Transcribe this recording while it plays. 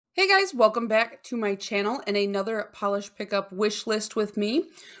Hey guys, welcome back to my channel and another polish pickup wish list with me.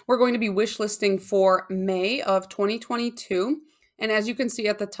 We're going to be wish listing for May of 2022. And as you can see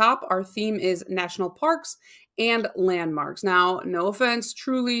at the top, our theme is national parks and landmarks. Now, no offense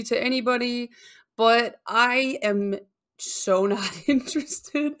truly to anybody, but I am so not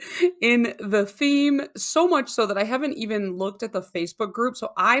interested in the theme, so much so that I haven't even looked at the Facebook group.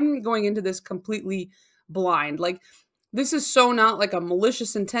 So I'm going into this completely blind. This is so not like a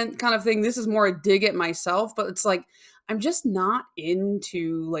malicious intent kind of thing. This is more a dig at myself, but it's like I'm just not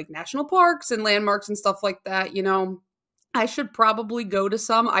into like national parks and landmarks and stuff like that, you know. I should probably go to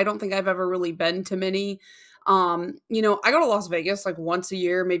some. I don't think I've ever really been to many. I go to Las Vegas like once a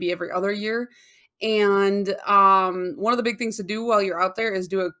year, maybe every other year. And one of the big things to do while you're out there is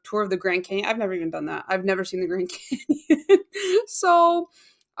do a tour of the Grand Canyon. I've never even done that. I've never seen the Grand Canyon. So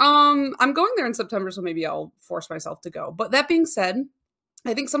I'm going there in September, so maybe I'll force myself to go. But that being said,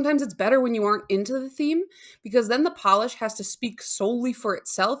 I think sometimes it's better when you aren't into the theme because then the polish has to speak solely for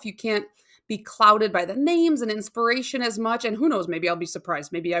itself. You can't be clouded by the names and inspiration as much. And who knows, maybe I'll be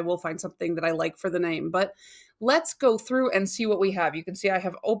surprised. Maybe I will find something that I like for the name. But let's go through and see what we have. You can see I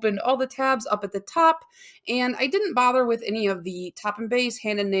have opened all the tabs up at the top, and I didn't bother with any of the top and base,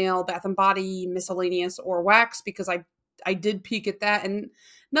 hand and nail, bath and body, miscellaneous, or wax because I did peek at that and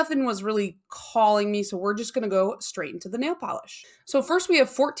nothing was really calling me, so we're just going to go straight into the nail polish. So first we have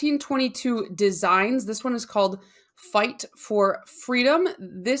 1422 Designs. This one is called Fight for Freedom.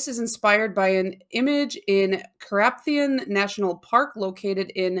 This is inspired by an image in Karapathian National Park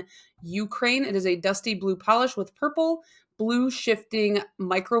located in Ukraine. It is a dusty blue polish with purple, blue shifting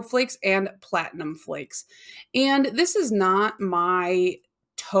microflakes and platinum flakes. And this is not my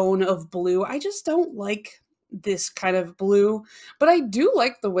tone of blue. I just don't like this kind of blue, but I do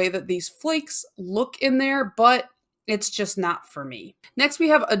like the way that these flakes look in there, but it's just not for me. Next, we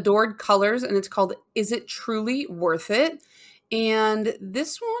have Adored Colors, and it's called Is It Truly Worth It? And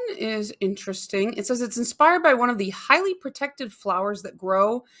this one is interesting. It says it's inspired by one of the highly protected flowers that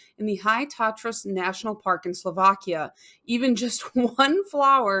grow in the High Tatras National Park in Slovakia. Even just one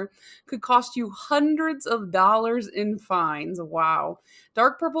flower could cost you hundreds of dollars in fines. Wow.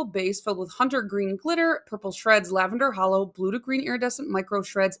 Dark purple base filled with hunter green glitter, purple shreds, lavender hollow, blue to green iridescent micro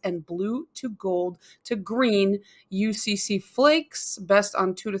shreds, and blue to gold to green UCC flakes, best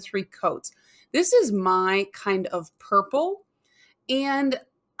on 2 to 3 coats. This is my kind of purple. And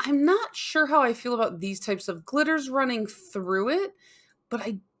I'm not sure how I feel about these types of glitters running through it, but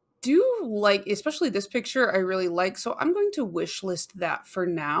I do like, especially this picture, I really like. So I'm going to wish list that for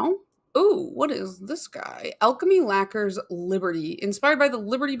now. Oh, what is this guy? Alchemy Lacquers Liberty, inspired by the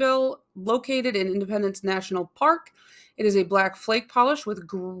Liberty Bell, located in Independence National Park. It is a black flake polish with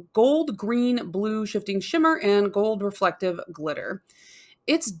gold, green, blue shifting shimmer and gold reflective glitter.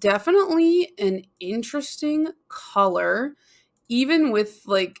 It's definitely an interesting color. Even with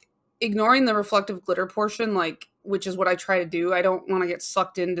like ignoring the reflective glitter portion, which is what I try to do. I don't want to get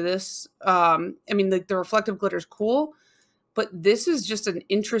sucked into this. The reflective glitter is cool, but this is just an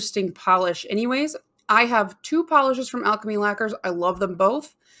interesting polish. Anyways, I have 2 polishes from Alchemy Lacquers. I love them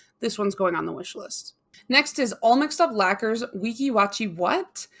both. This one's going on the wish list. Next is All Mixed Up Lacquers Wiki Wachi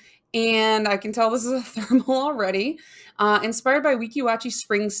What? And I can tell this is a thermal already. Inspired by Weeki Wachee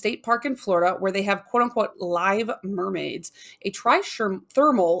Springs State Park in Florida, where they have quote-unquote live mermaids. A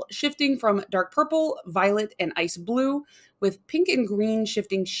tri-thermal shifting from dark purple, violet, and ice blue with pink and green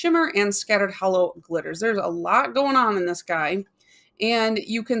shifting shimmer and scattered hollow glitters. There's a lot going on in this guy. And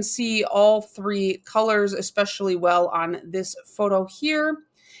you can see all 3 colors especially well on this photo here.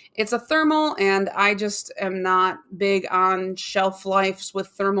 It's a thermal, and I just am not big on shelf lives with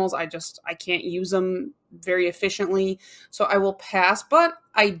thermals. I can't use them very efficiently, so I will pass. But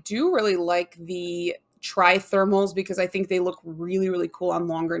I do really like the tri-thermals because I think they look really, really cool on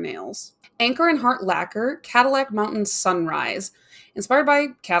longer nails. Anchor and Heart Lacquer Cadillac Mountain Sunrise. Inspired by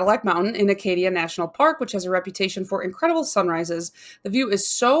Cadillac Mountain in Acadia National Park, which has a reputation for incredible sunrises, the view is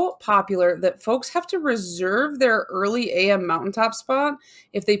so popular that folks have to reserve their early AM mountaintop spot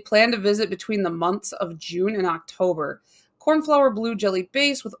if they plan to visit between the months of June and October. Cornflower blue jelly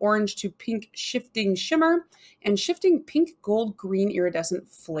base with orange to pink shifting shimmer and shifting pink gold green iridescent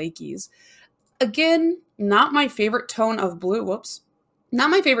flakies. Again, not my favorite tone of blue. Whoops. Not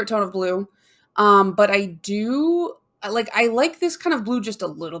my favorite tone of blue, but I like this kind of blue just a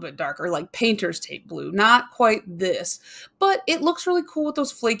little bit darker, like painter's tape blue, not quite this, but it looks really cool with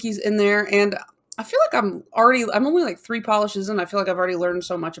those flakies in there. And I feel like I'm only like 3 polishes in. I feel like I've already learned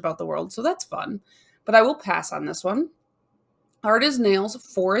so much about the world, so that's fun, but I will pass on this one. Art is Nails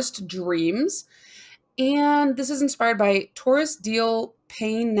Forest Dreams. And this is inspired by Taurus Deal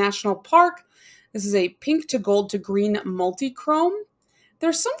Payne National Park. This is a pink to gold to green multi-chrome.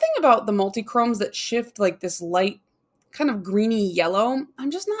 There's something about the multi-chromes that shift like this light kind of greeny yellow.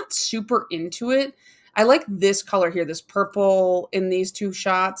 I'm just not super into it. I like this color here, this purple in these two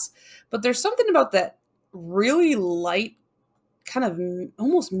shots, but there's something about that really light kind of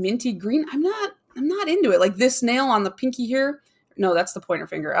almost minty green. I'm not into it. Like this nail on the pinky here. No, that's the pointer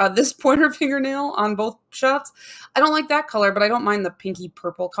finger. This pointer fingernail on both shots. I don't like that color, but I don't mind the pinky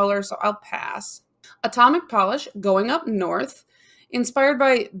purple color, so I'll pass. Atomic Polish, Going Up North. Inspired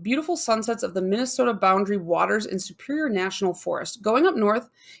by beautiful sunsets of the Minnesota boundary waters in Superior National Forest, Going Up North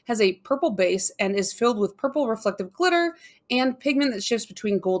has a purple base and is filled with purple reflective glitter and pigment that shifts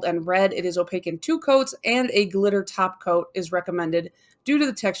between gold and red. It is opaque in 2 coats, and a glitter top coat is recommended due to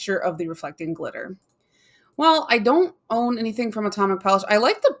the texture of the reflecting glitter. Well, I don't own anything from Atomic Polish. I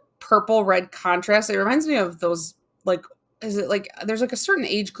like the purple-red contrast. It reminds me of those, like, is it like there's like a certain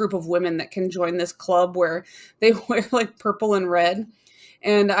age group of women that can join this club where they wear like purple and red,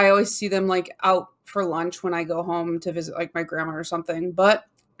 and I always see them like out for lunch when I go home to visit like my grandma or something. But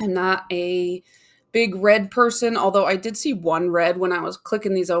I'm not a big red person, although I did see one red when I was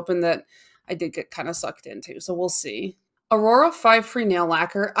clicking these open that I did get kind of sucked into, so we'll see. Aurora 5 Free Nail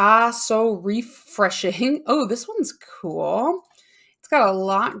Lacquer. So refreshing. Oh, this one's cool. It's got a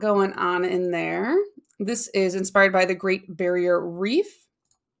lot going on in there. This is inspired by the Great Barrier Reef.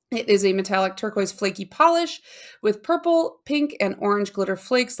 It is a metallic turquoise flaky polish with purple, pink, and orange glitter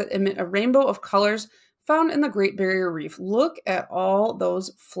flakes that emit a rainbow of colors found in the Great Barrier Reef. Look at all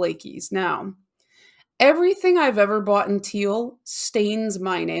those flakies. Now, everything I've ever bought in teal stains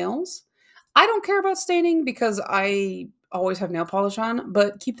my nails. I don't care about staining because I always have nail polish on,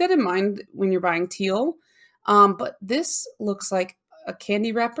 but keep that in mind when you're buying teal. But this looks like a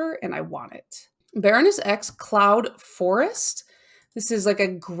candy wrapper, and I want it. Baroness X Cloud Forest. This is like a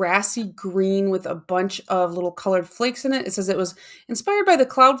grassy green with a bunch of little colored flakes in it. It says it was inspired by the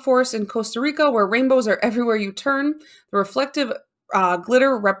cloud forest in Costa Rica, where rainbows are everywhere you turn. The reflective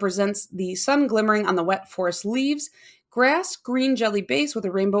glitter represents the sun glimmering on the wet forest leaves. Grass green jelly base with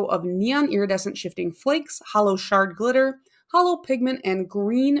a rainbow of neon iridescent shifting flakes, hollow shard glitter, hollow pigment, and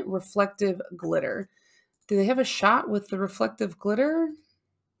green reflective glitter. Do they have a shot with the reflective glitter?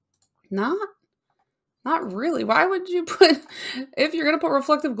 Not really. Why would you put, if you're going to put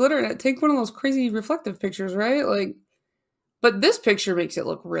reflective glitter in it, take one of those crazy reflective pictures, right? Like, but this picture makes it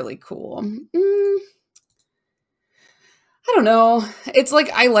look really cool. I don't know. It's like,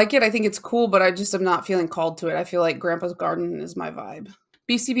 I like it. I think it's cool, but I just am not feeling called to it. I feel like Grandpa's Garden is my vibe.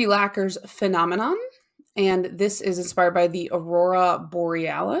 BCB Lacquer's Phenomenon. And this is inspired by the Aurora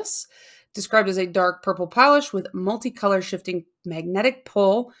Borealis. Described as a dark purple polish with multicolor shifting magnetic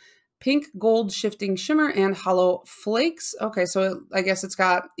pull, pink gold shifting shimmer, and hollow flakes. Okay, so I guess it's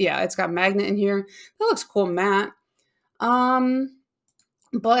got magnet in here. That looks cool, matte.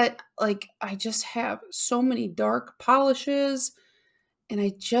 But like I just have so many dark polishes and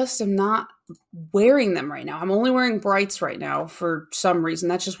I just am not wearing them right now. I'm only wearing brights right now for some reason.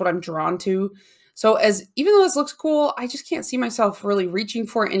 That's just what I'm drawn to. So even though this looks cool, I just can't see myself really reaching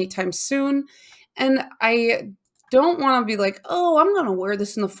for it anytime soon. And I don't want to be like, oh, I'm going to wear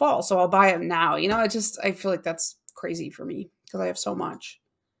this in the fall, so I'll buy it now. You know, I feel like that's crazy for me because I have so much.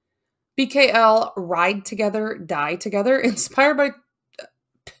 BKL Ride Together, Die Together, inspired by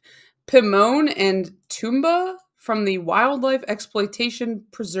Pimone and Tumba from the Wildlife Exploitation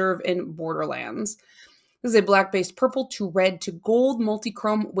Preserve in Borderlands. This is a black-based purple to red to gold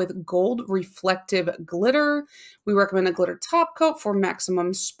multi-chrome with gold reflective glitter. We recommend a glitter top coat for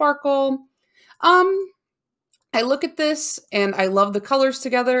maximum sparkle. I look at this and I love the colors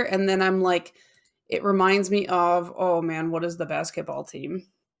together, and then I'm like, it reminds me of, oh man, what is the basketball team?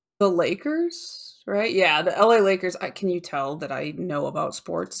 The Lakers, right? Yeah, the LA Lakers. Can you tell that I know about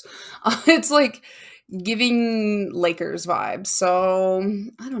sports? It's like giving Lakers vibes. So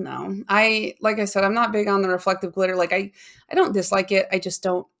I don't know. Like I said, I'm not big on the reflective glitter. Like I don't dislike it. I just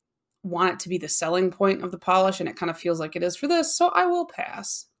don't want it to be the selling point of the polish, and it kind of feels like it is for this. So I will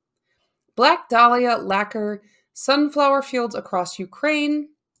pass. Black Dahlia Lacquer Sunflower Fields Across Ukraine.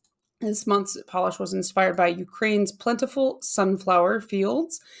 This month's polish was inspired by Ukraine's plentiful sunflower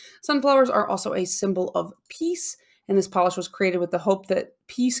fields. Sunflowers are also a symbol of peace, and this polish was created with the hope that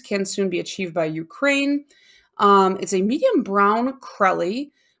peace can soon be achieved by Ukraine. It's a medium brown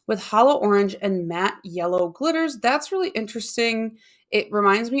crelly with hollow orange and matte yellow glitters. That's really interesting. It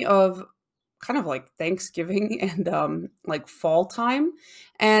reminds me of kind of like Thanksgiving and like fall time.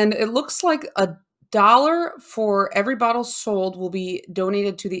 And it looks like a $1 for every bottle sold will be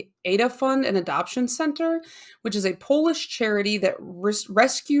donated to the Ada Fund and Adoption Center, which is a Polish charity that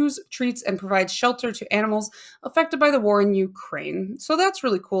rescues, treats, and provides shelter to animals affected by the war in Ukraine. So that's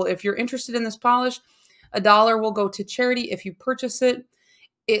really cool. If you're interested in this polish, $1 will go to charity if you purchase it.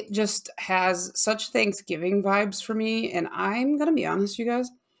 It just has such Thanksgiving vibes for me, and I'm going to be honest, you guys,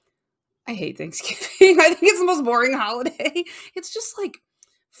 I hate Thanksgiving. I think it's the most boring holiday. It's just like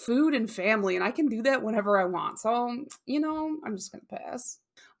food and family, and I can do that whenever I want. So, I'm just going to pass.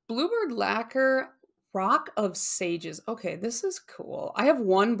 Bluebird Lacquer Rock of Sages. Okay, this is cool. I have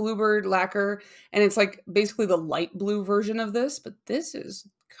one Bluebird Lacquer, and it's like basically the light blue version of this, but this is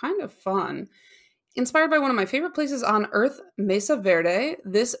kind of fun. Inspired by one of my favorite places on Earth, Mesa Verde,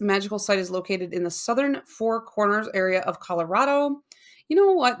 this magical site is located in the southern Four Corners area of Colorado. You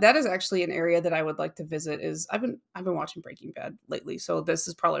know what? That is actually an area that I would like to visit. I've been watching Breaking Bad lately, so this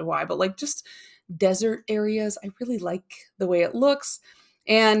is probably why. But like just desert areas, I really like the way it looks,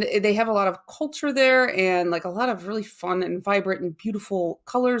 and they have a lot of culture there, and like a lot of really fun and vibrant and beautiful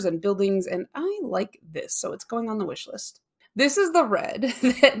colors and buildings, and I like this, so it's going on the wish list. This is the red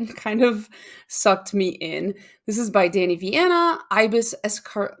that kind of sucked me in. This is by Danny Vienna, Ibis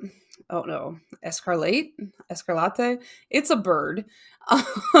Escarlate. It's a bird.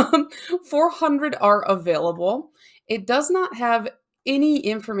 400 are available. It does not have any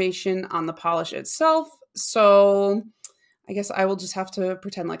information on the polish itself, so I guess I will just have to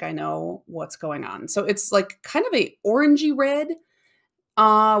pretend like I know what's going on. So it's like kind of a orangey red,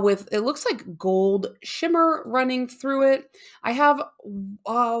 with it looks like gold shimmer running through it. I have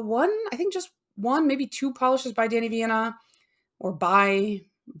I think just one, maybe two polishes by Danny Vienna, or by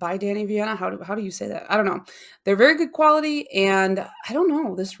Danny Vienna. How do you say that? I don't know. They're very good quality, and I don't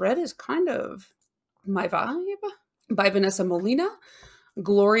know. This red is kind of my vibe. By Vanessa Molina,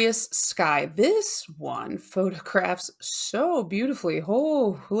 Glorious Sky. This one photographs so beautifully.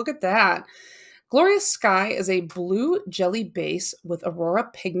 Oh, look at that. Glorious Sky is a blue jelly base with aurora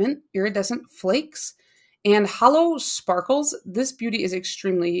pigment, iridescent flakes, and hollow sparkles. This beauty is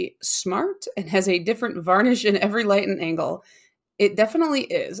extremely smart and has a different varnish in every light and angle. It definitely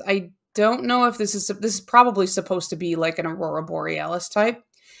is. I don't know if this is probably supposed to be like an Aurora Borealis type.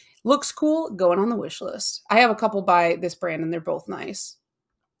 Looks cool, going on the wish list. I have a couple by this brand, and they're both nice.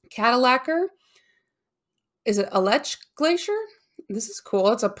 Cadillacquer. Is it Aletsch Glacier? This is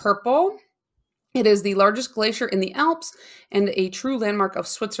cool. It's a purple. It is the largest glacier in the Alps and a true landmark of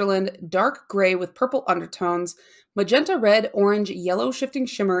Switzerland. Dark gray with purple undertones, magenta red, orange, yellow shifting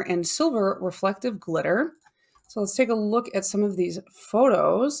shimmer, and silver reflective glitter. So let's take a look at some of these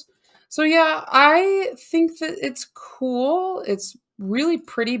photos. So yeah, I think that it's cool. It's really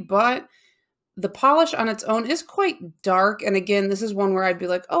pretty, but the polish on its own is quite dark. And again, this is one where I'd be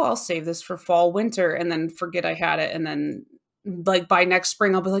like, oh, I'll save this for fall, winter, and then forget I had it. And then like by next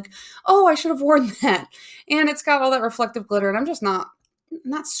spring, I'll be like, oh, I should have worn that. And it's got all that reflective glitter, and I'm just not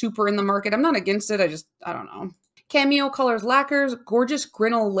super in the market. I'm not against it. I don't know. Cameo Colors Lacquers, Gorgeous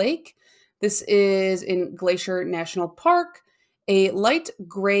Grinnell Lake. This is in Glacier National Park. A light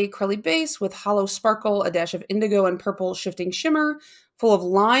gray crelly base with hollow sparkle, a dash of indigo and purple shifting shimmer, full of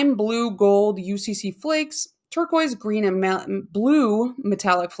lime, blue, gold, UCC flakes, turquoise, green, and blue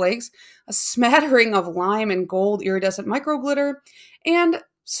metallic flakes, a smattering of lime and gold iridescent micro glitter, and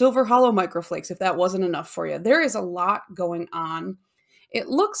silver hollow microflakes, if that wasn't enough for you. There is a lot going on. It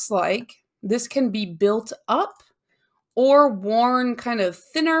looks like this can be built up or worn kind of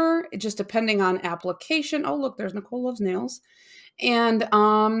thinner, just depending on application. Oh, look, there's Nicole Loves Nails. And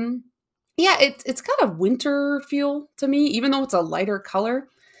yeah, it's got a winter feel to me, even though it's a lighter color.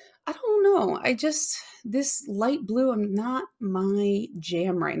 I don't know. This light blue, I'm not my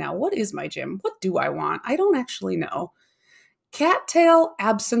jam right now. What is my jam? What do I want? I don't actually know. Cattail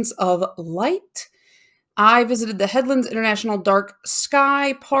Absence of Light. I visited the Headlands International Dark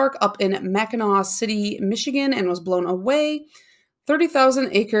Sky Park up in Mackinac City, Michigan, and was blown away. 30,000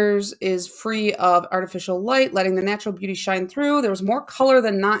 acres is free of artificial light, letting the natural beauty shine through. There was more color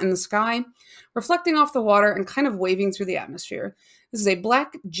than not in the sky, reflecting off the water and kind of waving through the atmosphere. This is a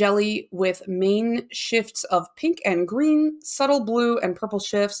black jelly with main shifts of pink and green, subtle blue and purple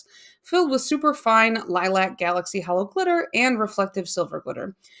shifts, filled with super fine lilac galaxy hollow glitter and reflective silver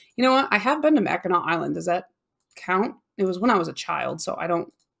glitter. You know what? I have been to Mackinac Island. Does that count? It was when I was a child, so I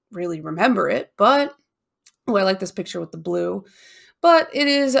don't really remember it, but oh, I like this picture with the blue. But it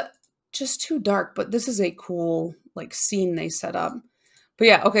is just too dark, but this is a cool like scene they set up. But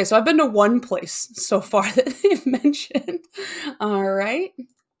yeah, okay, so I've been to one place so far that they've mentioned. All right.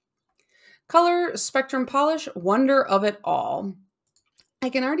 Color Spectrum Polish, Wonder of It All. I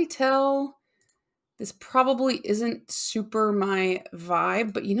can already tell This probably isn't super my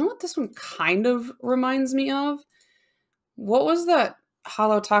vibe, but you know what this one kind of reminds me of? What was that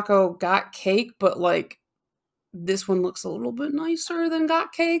Holo Taco Got Cake, but like this one looks a little bit nicer than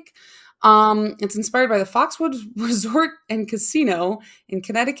Got Cake. It's inspired by the Foxwoods Resort and Casino in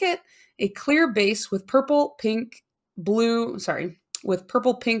Connecticut. A clear base with purple, pink, blue, sorry, with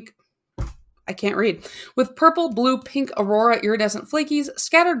purple, pink, I can't read, with purple, blue, pink Aurora iridescent flakies,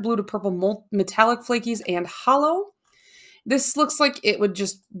 scattered blue to purple metallic flakies, and hollow. This looks like it would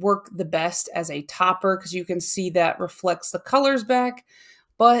just work the best as a topper because you can see that reflects the colors back.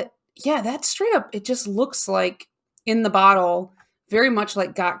 But yeah, that's straight up. It just looks like in the bottle, very much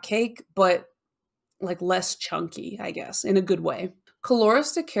like Got Cake, but like less chunky, I guess, in a good way.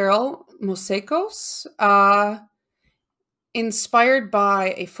 Colores de Carol Mosaicos, inspired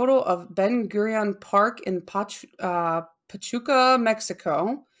by a photo of Ben Gurion Park in Pachuca,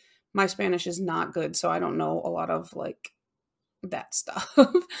 Mexico. My Spanish is not good, so I don't know a lot of like that stuff.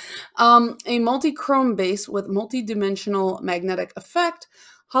 A multi-chrome base with multi-dimensional magnetic effect,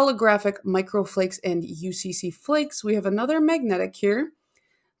 holographic microflakes, and UCC flakes. We have another magnetic here.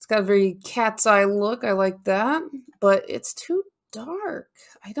 It's got a very cat's eye look. I like that, but it's too dark.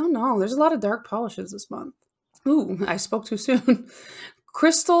 I don't know. There's a lot of dark polishes this month. Ooh, I spoke too soon.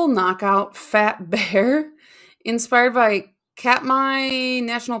 Crystal Knockout Fat Bear, inspired by Katmai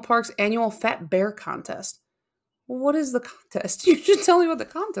National Park's annual Fat Bear Contest. What is the contest? You should tell me what the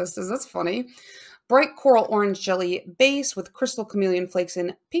contest is. That's funny. Bright coral orange jelly base with crystal chameleon flakes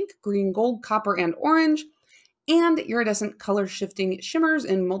in pink, green, gold, copper, and orange, and iridescent color shifting shimmers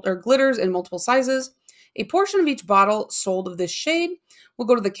or glitters in multiple sizes. A portion of each bottle sold of this shade will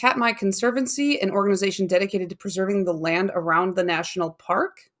go to the Katmai Conservancy, an organization dedicated to preserving the land around the national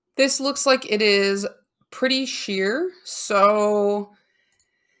park. This looks like it is pretty sheer, so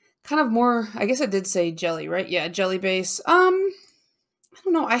kind of more, I guess I did say jelly, right? Yeah, jelly base. I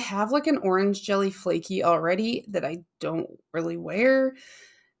don't know. I have like an orange jelly flaky already that I don't really wear.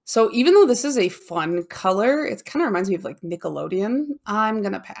 So even though this is a fun color, it kind of reminds me of like Nickelodeon. I'm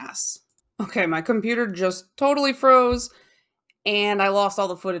going to pass. Okay, my computer just totally froze and I lost all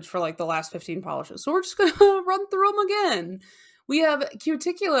the footage for like the last 15 polishes. So we're just going to run through them again. We have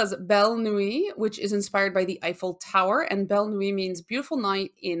Cuticula's Belle Nuit, which is inspired by the Eiffel Tower, and Belle Nuit means beautiful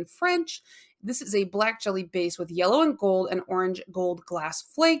night in French. This is a black jelly base with yellow and gold and orange gold glass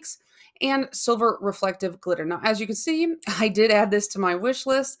flakes and silver reflective glitter. Now, as you can see, I did add this to my wish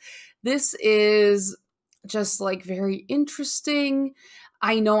list. This is just like very interesting.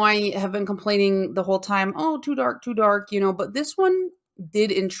 I know I have been complaining the whole time, oh, too dark, you know, but this one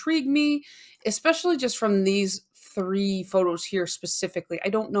did intrigue me, especially just from these 3 photos here specifically. I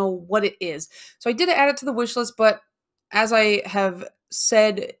don't know what it is. So I did add it to the wish list, but as I have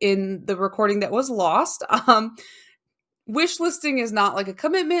said in the recording that was lost, wish listing is not like a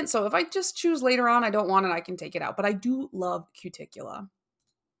commitment. So if I just choose later on, I don't want it, I can take it out. But I do love Cuticula.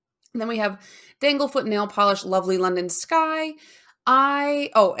 And then we have Danglefoot Nail Polish Lovely London Sky.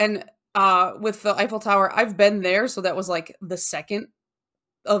 With the Eiffel Tower, I've been there. So that was like the second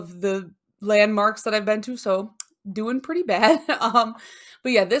of the landmarks that I've been to. So doing pretty bad.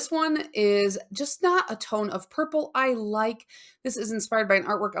 But yeah, this one is just not a tone of purple I like. This is inspired by an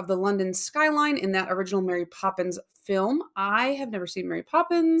artwork of the London skyline in that original Mary Poppins film. I have never seen Mary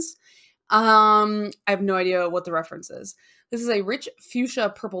Poppins. I have no idea what the reference is. This is a rich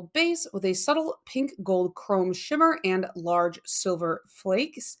fuchsia purple base with a subtle pink gold chrome shimmer and large silver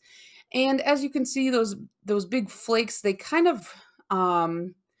flakes. And as you can see, those big flakes, they kind of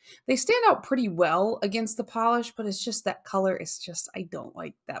they stand out pretty well against the polish, but it's just that color is just, I don't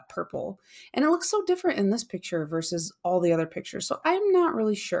like that purple. And it looks so different in this picture versus all the other pictures, so I'm not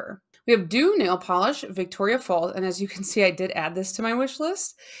really sure. We have Dew Nail Polish, Victoria Falls, and as you can see, I did add this to my wish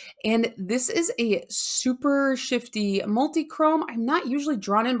list. And this is a super shifty multi-chrome. I'm not usually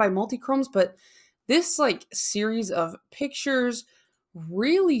drawn in by multi-chromes, but this like series of pictures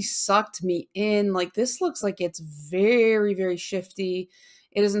really sucked me in. Like this looks like it's very, very shifty.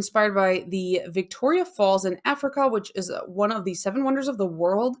 It is inspired by the Victoria Falls in Africa, which is one of the 7 wonders of the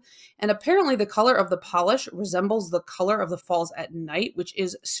world. And apparently the color of the polish resembles the color of the falls at night, which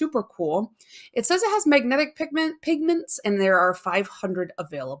is super cool. It says it has magnetic pigments, and there are 500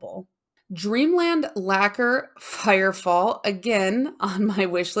 available. Dreamland Lacquer Firefall, again on my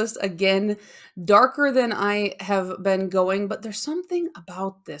wish list. Again, darker than I have been going, but there's something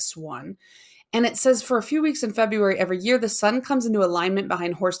about this one. And it says, for a few weeks in February every year, the sun comes into alignment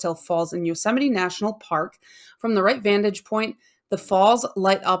behind Horsetail Falls in Yosemite National Park. From the right vantage point, the falls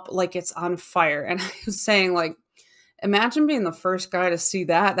light up like it's on fire. And I was saying, like, Imagine being the first guy to see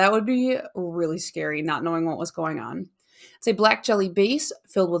that. That would be really scary, not knowing what was going on. It's a black jelly base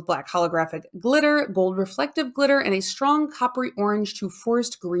filled with black holographic glitter, gold reflective glitter, and a strong coppery orange to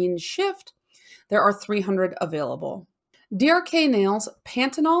forest green shift. There are 300 available. DRK Nails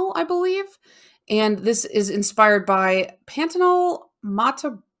Pantanal, I believe. And this is inspired by Pantanal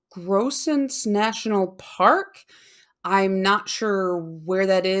Mata Grossens National Park. I'm not sure where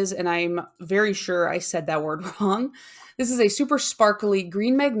that is, and I'm very sure I said that word wrong. This is a super sparkly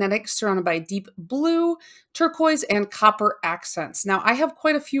green magnetic surrounded by deep blue, turquoise, and copper accents. Now, I have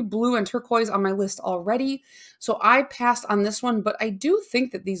quite a few blue and turquoise on my list already, so I passed on this one, but I do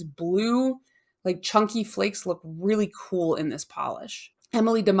think that these blue, like chunky flakes look really cool in this polish.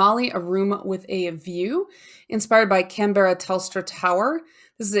 Emily Damali, A Room with a View, inspired by Canberra Telstra Tower.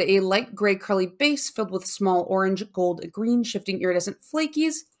 This is a light gray curly base filled with small orange, gold, green shifting iridescent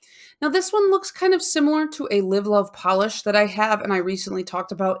flakies. Now this one looks kind of similar to a Live Love polish that I have and I recently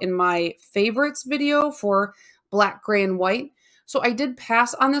talked about in my favorites video for black, gray, and white. So I did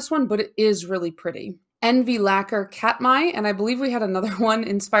pass on this one, but it is really pretty. Envy Lacquer Katmai, and I believe we had another one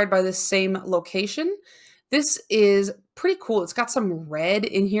inspired by this same location. This is pretty cool. It's got some red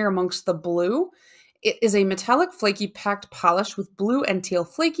in here amongst the blue. It is a metallic flaky packed polish with blue and teal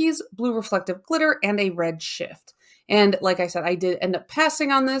flakies, blue reflective glitter, and a red shift. And like I said, I did end up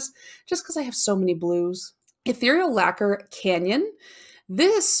passing on this just because I have so many blues. Ethereal Lacquer Canyon.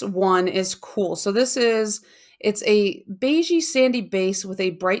 This one is cool. So it's a beigey sandy base with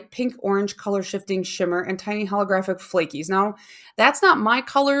a bright pink orange color shifting shimmer and tiny holographic flakies. Now, that's not my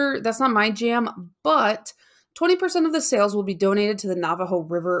color, that's not my jam, but 20% of the sales will be donated to the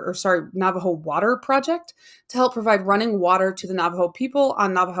Navajo Water Project to help provide running water to the Navajo people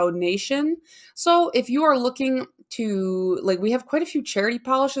on Navajo Nation. So if you are looking to, we have quite a few charity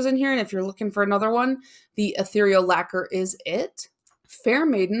polishes in here, and if you're looking for another one, the Ethereal Lacquer is it. Fair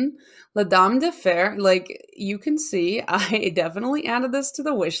Maiden, La Dame de Fer, you can see, I definitely added this to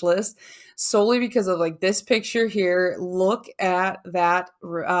the wish list solely because of this picture here. Look at that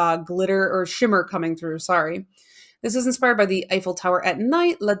glitter or shimmer coming through, sorry. This is inspired by the Eiffel Tower at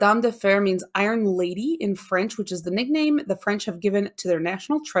night. La Dame de Fer means Iron Lady in French, which is the nickname the French have given to their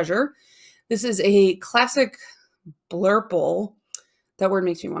national treasure. This is a classic blurple. That word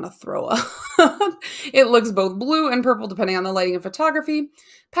makes me want to throw up. It looks both blue and purple depending on the lighting and photography,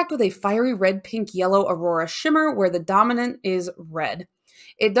 packed with a fiery red, pink, yellow aurora shimmer where the dominant is red.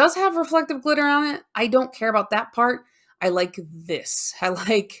 It does have reflective glitter on it. I don't care about that part. I like this. I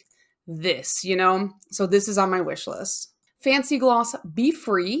like this, So this is on my wish list. Fancy Gloss Be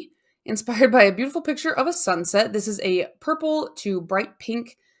Free, inspired by a beautiful picture of a sunset. This is a purple to bright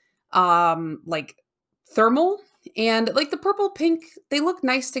pink, thermal. And the purple pink, they look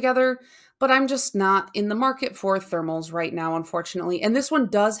nice together, but I'm just not in the market for thermals right now, unfortunately. And this one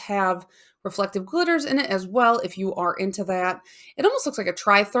does have reflective glitters in it as well, if you are into that. It almost looks like a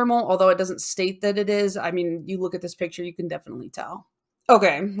tri-thermal, although it doesn't state that it is. I mean, you look at this picture, you can definitely tell.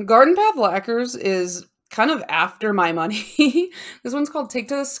 Okay, Garden Path Lacquers is kind of after my money. This one's called Take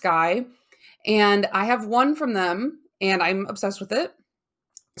to the Sky, and I have one from them, and I'm obsessed with it.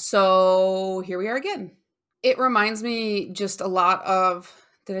 So here we are again. It reminds me just a lot of,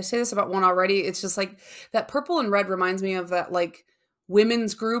 did I say this about one already? It's just that purple and red reminds me of that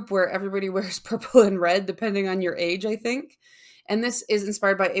women's group where everybody wears purple and red depending on your age, I think. And this is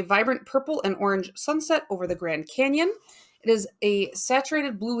inspired by a vibrant purple and orange sunset over the Grand Canyon. It is a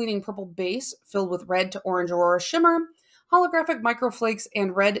saturated blue leaning purple base filled with red to orange aurora shimmer, holographic microflakes,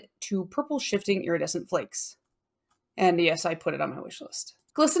 and red to purple shifting iridescent flakes. And yes, I put it on my wish list.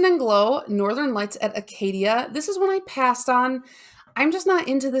 Glisten and Glow, Northern Lights at Acadia. This is one I passed on. I'm just not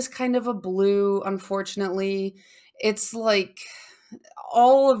into this kind of a blue, unfortunately. It's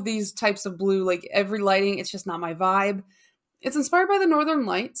all of these types of blue, every lighting, it's just not my vibe. It's inspired by the Northern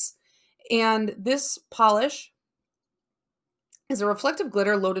Lights, and this polish is a reflective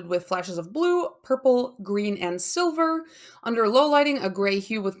glitter loaded with flashes of blue, purple, green, and silver. Under low lighting, a gray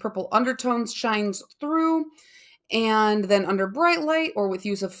hue with purple undertones shines through. And then under bright light or with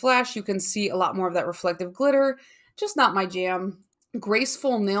use of flash, you can see a lot more of that reflective glitter. Just not my jam.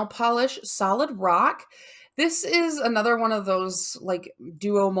 Graceful Nail Polish Solid Rock. This is another one of those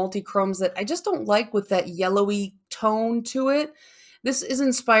duo multi-chromes that I just don't like with that yellowy tone to it. This is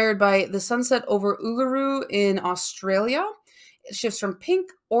inspired by the sunset over Uluru in Australia. It shifts from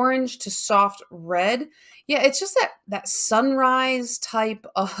pink, orange to soft red. Yeah, it's just that sunrise type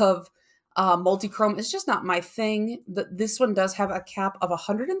of multi-chrome is just not my thing. This one does have a cap of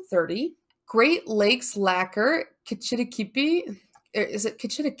 130. Great Lakes Lacquer, Kitchitikipi. Is it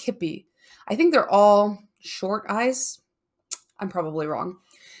Kitchitikipi? I think they're all short eyes. I'm probably wrong.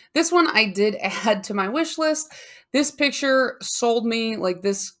 This one I did add to my wish list. This picture sold me, like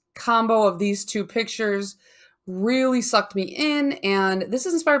this combo of these two pictures really sucked me in. And this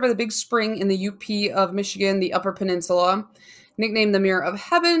is inspired by the big spring in the UP of Michigan, the Upper Peninsula, nicknamed the Mirror of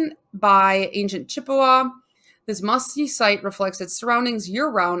Heaven by ancient Chippewa. This must-see site reflects its surroundings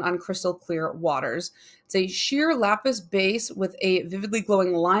year-round on crystal clear waters. It's a sheer lapis base with a vividly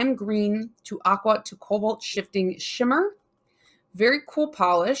glowing lime green to aqua to cobalt shifting shimmer. Very cool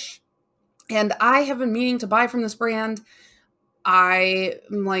polish. And I have been meaning to buy from this brand. I'm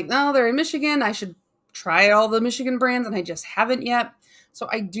like, no, they're in Michigan. I should try all the Michigan brands, and I just haven't yet. So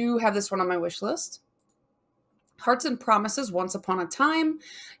I do have this one on my wish list. Hearts and Promises, Once Upon a Time.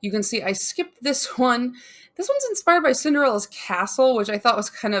 You can see I skipped this one. This one's inspired by Cinderella's Castle, which I thought was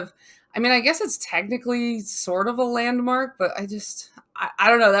kind of, I mean, I guess it's technically sort of a landmark, but I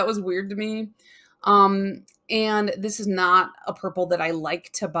don't know. That was weird to me. And this is not a purple that I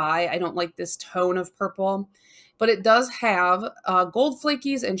like to buy. I don't like this tone of purple, but it does have gold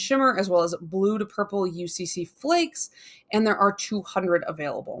flakies and shimmer, as well as blue to purple UCC flakes, and there are 200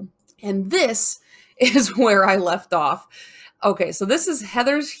 available. And this is where I left off. Okay, so this is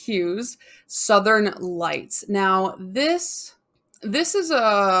Heather's Hues Southern Lights. Now, this is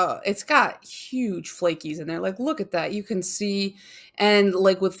it's got huge flakies in there. Like, look at that. You can see, and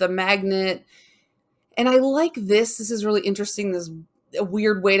like with the magnet. And I like this. This is really interesting. This a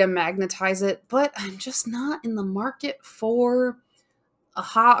weird way to magnetize it, but I'm just not in the market for a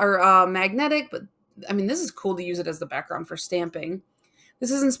hot or magnetic. But I mean, this is cool to use it as the background for stamping. This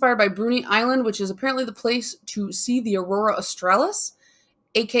is inspired by Bruny Island, which is apparently the place to see the Aurora Australis,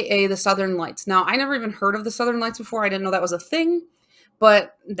 aka the Southern Lights. Now, I never even heard of the Southern Lights before. I didn't know that was a thing,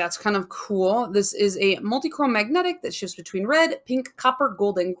 but that's kind of cool. This is a multi-chrome magnetic that shifts between red, pink, copper,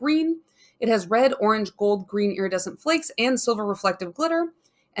 gold, and green. It has red, orange, gold, green iridescent flakes and silver reflective glitter,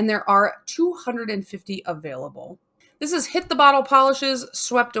 and there are 250 available. This is Hit the Bottle Polishes,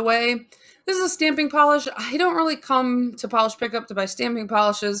 Swept Away. This is a stamping polish. I don't really come to Polish Pickup to buy stamping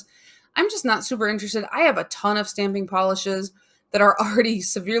polishes. I'm just not super interested. I have a ton of stamping polishes that are already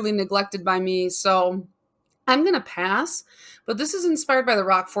severely neglected by me, so I'm going to pass. But this is inspired by the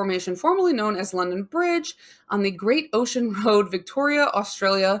rock formation formerly known as London Bridge on the Great Ocean Road, Victoria,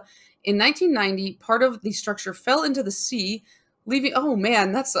 Australia. In 1990, part of the structure fell into the sea, leaving, oh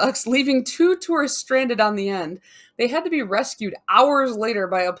man, that sucks, leaving 2 tourists stranded on the end. They had to be rescued hours later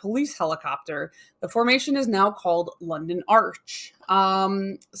by a police helicopter. The formation is now called London Arch.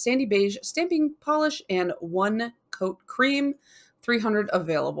 Sandy beige stamping polish and 1 coat cream, 300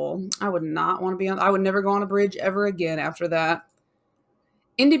 available. I would not want to be on, I would never go on a bridge ever again after that.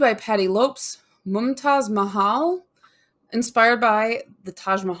 Indie by Patty Lopes, Mumtaz Mahal, inspired by the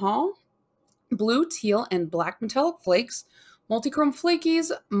Taj Mahal, blue, teal, and black metallic flakes, multichrome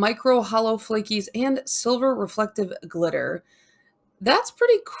flakies, micro hollow flakies, and silver reflective glitter. That's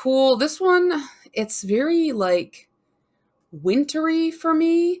pretty cool. This one, it's very like wintry for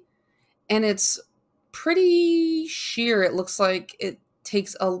me, and it's pretty sheer. It looks like it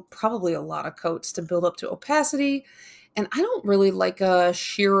takes probably a lot of coats to build up to opacity, and I don't really like a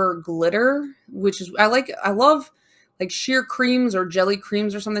sheerer glitter, which is, I love like sheer creams or jelly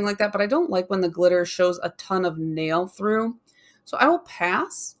creams or something like that, but I don't like when the glitter shows a ton of nail through. So I will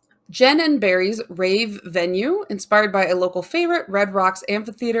pass. Jen and Barry's Rave Venue, inspired by a local favorite, Red Rocks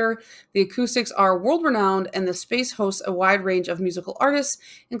Amphitheater. The acoustics are world-renowned, and the space hosts a wide range of musical artists,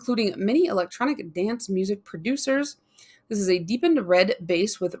 including many electronic dance music producers. This is a deepened red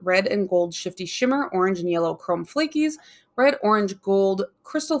base with red and gold shifty shimmer, orange and yellow chrome flakies, red, orange, gold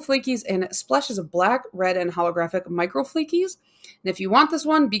crystal flakies, and splashes of black, red, and holographic micro flakies. And if you want this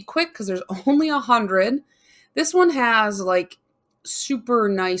one, be quick because there's only 100. This one has like super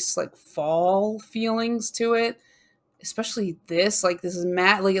nice like fall feelings to it, especially this. Like this is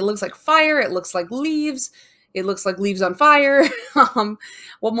matte, like it looks like fire, it looks like leaves, it looks like leaves on fire.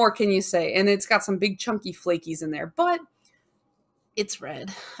 What more can you say? And it's got some big chunky flakies in there, but it's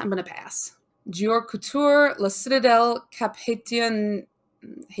red. I'm gonna pass. Dior Couture La Citadelle Cap Haitian.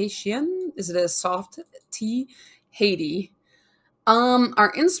 Is it a soft tea? Haiti.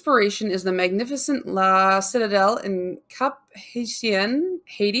 Our inspiration is the magnificent La Citadelle in Cap Haitien,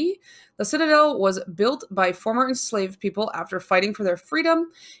 Haiti. The citadel was built by former enslaved people after fighting for their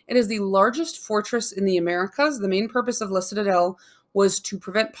freedom. It is the largest fortress in the Americas. The main purpose of La Citadelle was to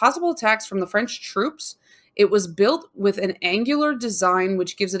prevent possible attacks from the French troops. It was built with an angular design,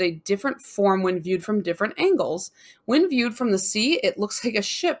 which gives it a different form when viewed from different angles. When viewed from the sea, it looks like a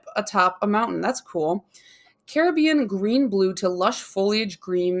ship atop a mountain. That's cool. Caribbean green blue to lush foliage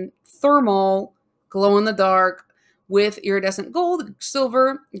green, thermal glow in the dark with iridescent gold,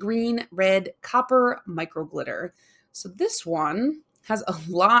 silver, green, red, copper, micro glitter. So this one has a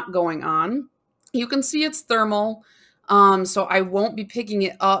lot going on. You can see it's thermal, so I won't be picking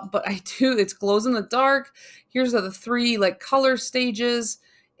it up, but I do, it glows in the dark. Here's the 3 like color stages.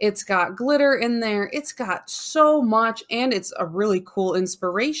 It's got glitter in there. It's got so much, and it's a really cool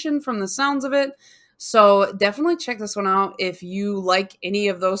inspiration from the sounds of it. So definitely check this one out if you like any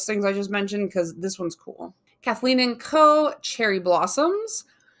of those things I just mentioned, because this one's cool. Kathleen & Co. Cherry Blossoms.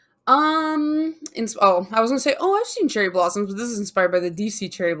 I was gonna say, I've seen cherry blossoms, but this is inspired by the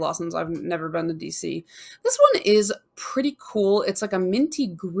DC cherry blossoms. I've never been to DC. This one is pretty cool. It's like a minty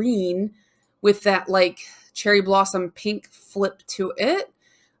green with that like cherry blossom pink flip to it.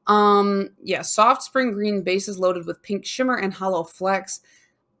 Yeah, soft spring green base is loaded with pink shimmer and hollow flecks.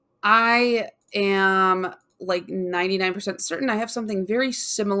 I am like 99% certain I have something very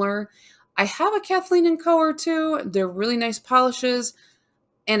similar. I have a Kathleen & Co. or two. They're really nice polishes.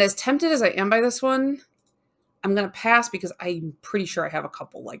 And as tempted as I am by this one, I'm going to pass because I'm pretty sure I have a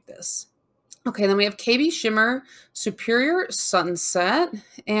couple like this. Okay, then we have KB Shimmer Superior Sunset.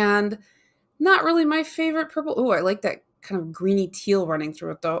 And not really my favorite purple. Ooh, I like that kind of greeny teal running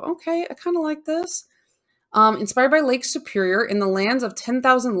through it though. Okay, I kind of like this. Inspired by Lake Superior, in the lands of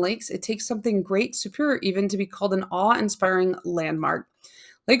 10,000 lakes, it takes something great, superior even, to be called an awe-inspiring landmark.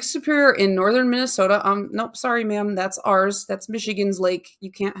 Lake Superior in northern Minnesota, nope, sorry ma'am, that's ours. That's Michigan's lake.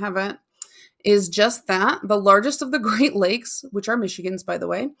 You can't have it. Is just that, the largest of the Great Lakes, which are Michigan's, by the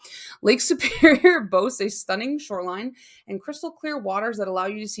way. Lake Superior boasts a stunning shoreline and crystal clear waters that allow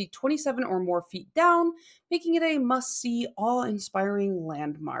you to see 27 or more feet down, making it a must-see, awe-inspiring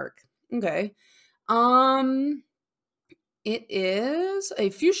landmark. Okay. It is a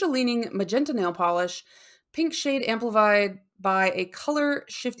fuchsia-leaning magenta nail polish, pink shade amplified by a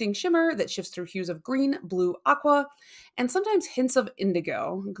color-shifting shimmer that shifts through hues of green, blue, aqua, and sometimes hints of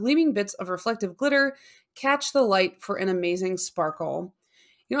indigo. Gleaming bits of reflective glitter catch the light for an amazing sparkle.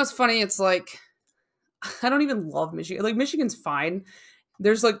 You know what's funny? It's like, I don't even love Michigan. Like, Michigan's fine.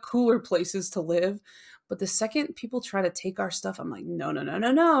 There's like cooler places to live. But the second people try to take our stuff, I'm like, no, no, no,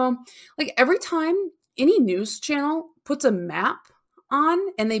 no, no. Like, every time any news channel puts a map on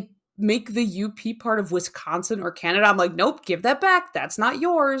and they make the UP part of Wisconsin or Canada, I'm like, nope, give that back. That's not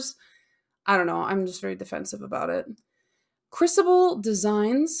yours. I don't know. I'm just very defensive about it. Crucible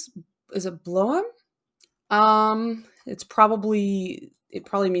Designs is a blow-up. It probably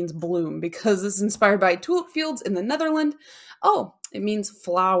means bloom because it's inspired by tulip fields in the Netherlands. Oh, it means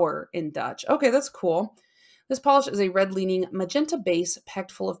flower in Dutch. Okay, that's cool. This polish is a red-leaning magenta base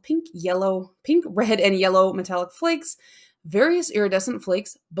packed full of pink, red, and yellow metallic flakes, various iridescent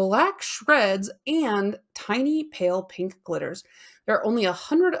flakes, black shreds, and tiny pale pink glitters. There are only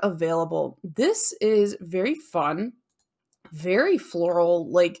 100 available. This is very fun, very floral,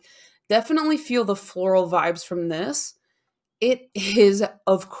 like definitely feel the floral vibes from this. It is,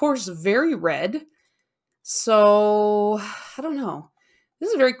 of course, very red. So, I don't know. This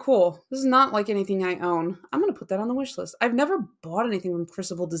is very cool. This is not like anything I own. I'm going to put that on the wish list. I've never bought anything from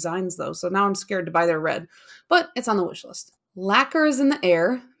Crucible Designs, though, so now I'm scared to buy their red. But it's on the wish list. Lacquer is in the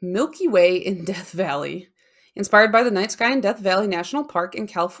air. Milky Way in Death Valley. Inspired by the night sky in Death Valley National Park in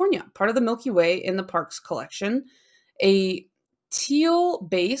California. Part of the Milky Way in the park's collection. A teal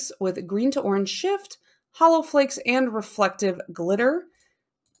base with green to orange shift, hollow flakes, and reflective glitter.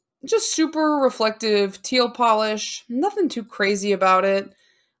 Just super reflective teal polish. Nothing too crazy about it.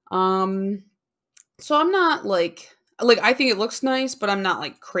 So I'm not like I think it looks nice, but I'm not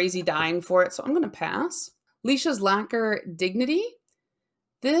like crazy dying for it. So I'm going to pass. Leisha's Lacquer Dignity.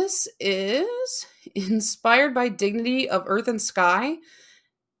 This is inspired by Dignity of Earth and Sky.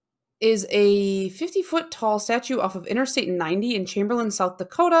 Is a 50-foot tall statue off of Interstate 90 in Chamberlain, South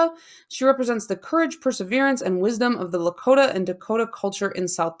Dakota. She represents the courage, perseverance, and wisdom of the Lakota and Dakota culture in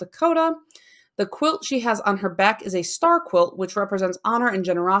South Dakota. The quilt she has on her back is a star quilt, which represents honor and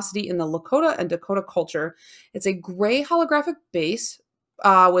generosity in the Lakota and Dakota culture. It's a gray holographic base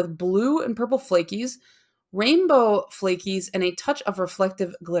with blue and purple flakies, rainbow flakies, and a touch of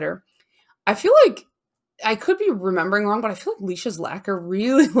reflective glitter. I feel like I could be remembering wrong, but I feel like Leisha's Lacquer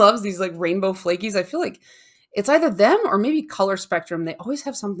really loves these like rainbow flakies. I feel like it's either them or maybe Color Spectrum. They always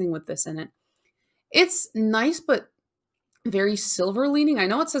have something with this in it. It's nice, but very silver leaning. I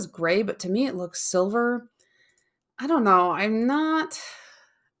know it says gray, but to me it looks silver. I don't know.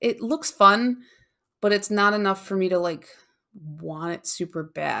 It looks fun, but it's not enough for me to like want it super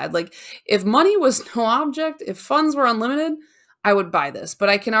bad. Like if money was no object, if funds were unlimited, I would buy this, but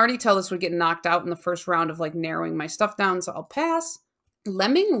I can already tell this would get knocked out in the first round of like narrowing my stuff down, so I'll pass.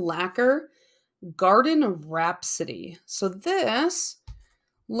 Lemming Lacquer Garden Rhapsody. So this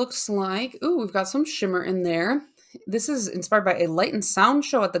looks like, ooh, we've got some shimmer in there. This is inspired by a light and sound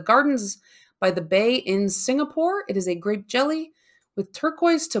show at the Gardens by the Bay in Singapore. It is a grape jelly with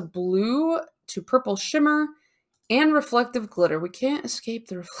turquoise to blue to purple shimmer and reflective glitter. We can't escape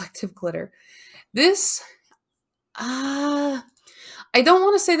the reflective glitter. This, I don't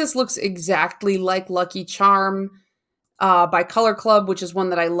want to say this looks exactly like Lucky Charm by Color Club, which is one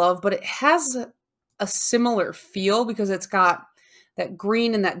that I love, but it has a similar feel because it's got that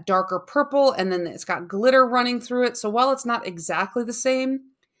green and that darker purple, and then it's got glitter running through it. So while it's not exactly the same,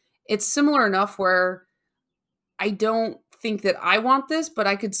 it's similar enough where I don't think that I want this, but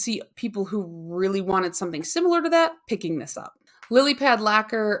I could see people who really wanted something similar to that picking this up. Lily Pad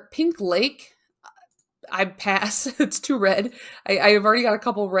Lacquer Pink Lake. I pass. It's too red. I've already got a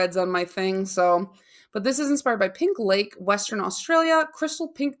couple reds on my thing, so... But this is inspired by Pink Lake, Western Australia, crystal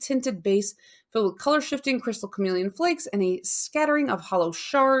pink tinted base filled with color-shifting crystal chameleon flakes and a scattering of hollow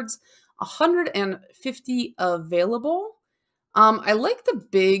shards. 150 available. I like the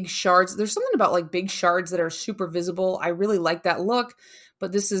big shards. There's something about like big shards that are super visible. I really like that look,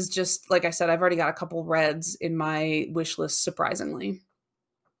 but this is just, like I said, I've already got a couple reds in my wish list, surprisingly.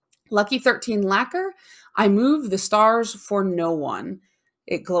 Lucky 13 Lacquer. I move the stars for no one.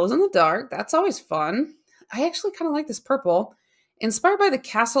 It glows in the dark. That's always fun. I actually kind of like this purple. Inspired by the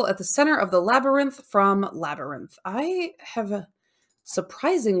castle at the center of the labyrinth from Labyrinth. I have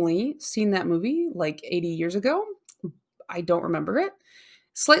surprisingly seen that movie like 80 years ago. I don't remember it.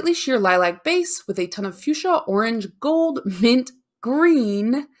 Slightly sheer lilac base with a ton of fuchsia, orange, gold, mint,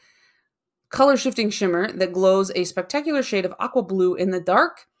 green color shifting shimmer that glows a spectacular shade of aqua blue in the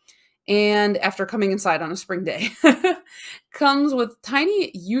dark. And after coming inside on a spring day, comes with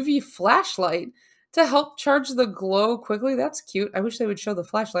tiny UV flashlight to help charge the glow quickly. That's cute. I wish they would show the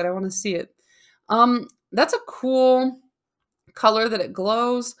flashlight. I want to see it. That's a cool color that it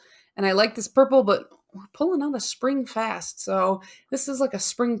glows. And I like this purple, but we're pulling out a spring fast. So this is like a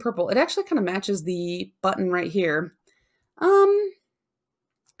spring purple. It actually kind of matches the button right here.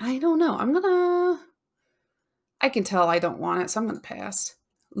 I don't know. I can tell I don't want it, so I'm going to pass.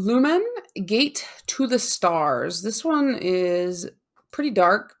 Lumen, Gate to the Stars. This one is pretty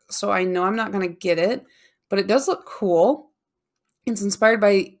dark, so I know I'm not going to get it, but it does look cool. It's inspired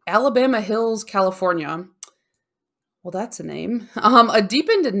by Alabama Hills, California. Well, that's a name. A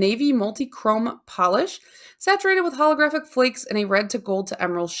deepened navy multi-chrome polish, saturated with holographic flakes and a red to gold to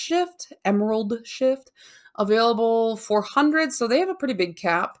emerald shift. Available 400, so they have a pretty big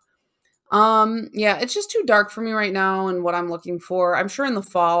cap. Yeah, it's just too dark for me right now and what I'm looking for. I'm sure in the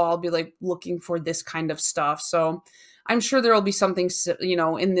fall I'll be like looking for this kind of stuff. So I'm sure there will be something, you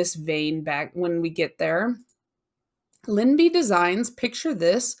know, in this vein back when we get there. Linby Designs, picture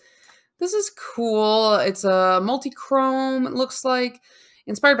this. This is cool. It's a multi-chrome, it looks like.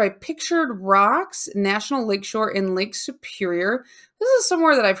 Inspired by Pictured Rocks, National Lakeshore in Lake Superior. This is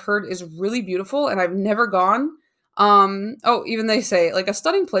somewhere that I've heard is really beautiful and I've never gone. Even they say, like, a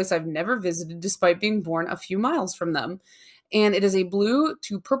stunning place I've never visited despite being born a few miles from them. And it is a blue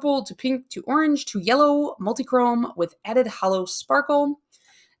to purple to pink to orange to yellow multi-chrome with added hollow sparkle.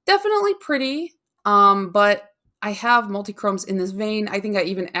 Definitely pretty, but I have multi-chromes in this vein. I think I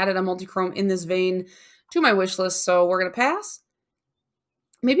even added a multi-chrome in this vein to my wish list, so we're going to pass.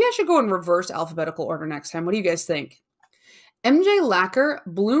 Maybe I should go in reverse alphabetical order next time. What do you guys think? MJ Lacquer,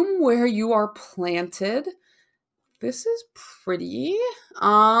 Bloom Where You Are Planted. This is pretty.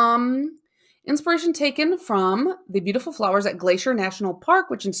 Inspiration taken from the beautiful flowers at Glacier National Park,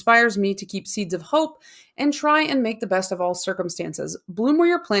 which inspires me to keep seeds of hope and try and make the best of all circumstances. Bloom Where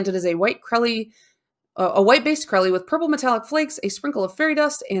You're Planted is a white crelly, a white-based crelly with purple metallic flakes, a sprinkle of fairy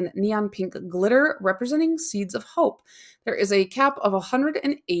dust, and neon pink glitter representing seeds of hope. There is a cap of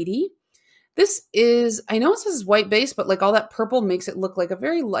 180. This is, I know it says white base, but like all that purple makes it look like a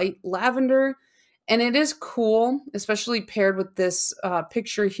very light lavender. And it is cool, especially paired with this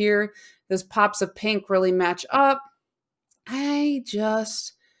picture here. Those pops of pink really match up. Like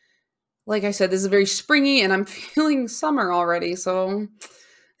I said, this is very springy and I'm feeling summer already. So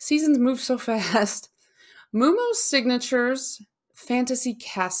seasons move so fast. Momo's Signatures Fantasy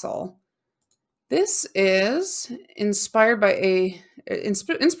Castle. This is inspired by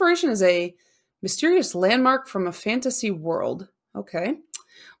inspiration is a mysterious landmark from a fantasy world. Okay.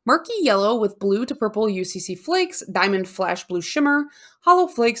 Murky yellow with blue to purple UCC flakes, diamond flash blue shimmer, hollow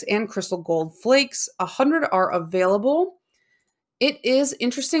flakes, and crystal gold flakes. 100 are available. It is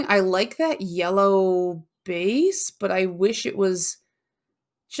interesting. I like that yellow base, but I wish it was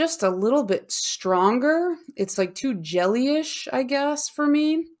just a little bit stronger. It's like too jellyish, I guess, for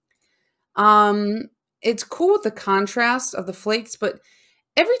me. Um, it's cool with the contrast of the flakes, but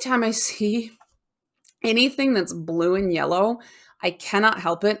every time I see anything that's blue and yellow, I cannot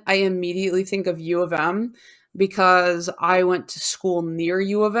help it. I immediately think of U of M because I went to school near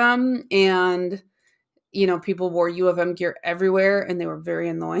U of M and people wore U of M gear everywhere and they were very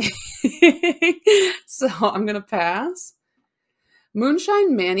annoying. So I'm going to pass.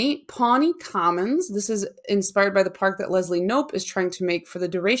 Moonshine Manny, Pawnee Commons. This is inspired by the park that Leslie Knope is trying to make for the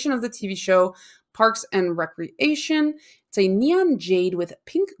duration of the TV show Parks and Recreation. It's a neon jade with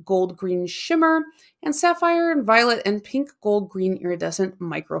pink, gold, green shimmer and sapphire and violet and pink, gold, green iridescent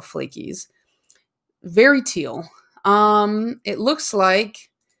micro flakies. Very teal. It looks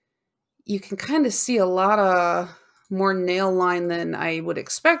like you can kind of see a lot of more nail line than I would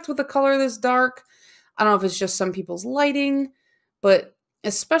expect with a color this dark. I don't know if it's just some people's lighting, but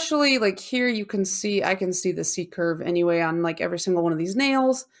especially like here I can see the C curve anyway on like every single one of these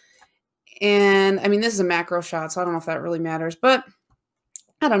nails. And I mean, this is a macro shot, so I don't know if that really matters, but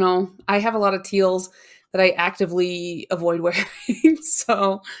I don't know. I have a lot of teals that I actively avoid wearing.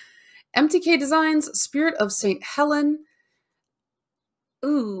 So MTK Designs, Spirit of St. Helen.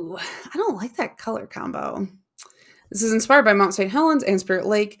 Ooh, I don't like that color combo. This is inspired by Mount St. Helens and Spirit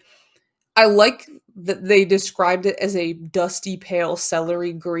Lake. I like that they described it as a dusty pale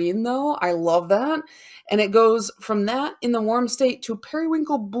celery green, though. I love that. And it goes from that in the warm state to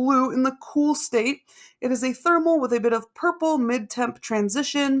periwinkle blue in the cool state. It is a thermal with a bit of purple mid-temp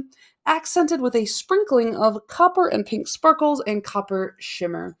transition, accented with a sprinkling of copper and pink sparkles and copper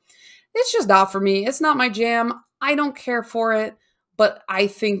shimmer. It's just not for me. It's not my jam. I don't care for it, but I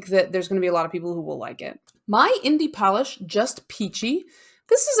think that there's going to be a lot of people who will like it. My indie polish, Just Peachy.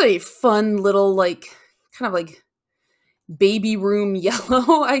 This is a fun little, like, kind of like baby room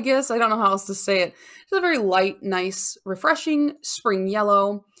yellow, I guess. I don't know how else to say it. It's a very light, nice, refreshing spring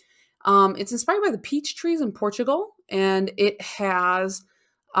yellow. It's inspired by the peach trees in Portugal, and it has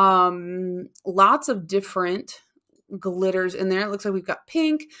lots of different glitters in there. It looks like we've got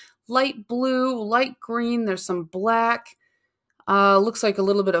pink, light blue, light green. There's some black. Looks like a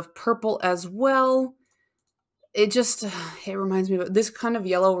little bit of purple as well. It reminds me of this kind of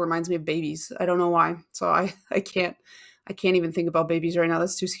yellow reminds me of babies. I don't know why. So I can't even think about babies right now.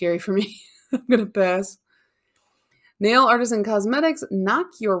 That's too scary for me. I'm gonna pass. Nail Artisan Cosmetics, Knock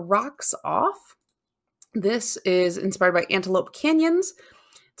Your Rocks Off. This is inspired by Antelope Canyons.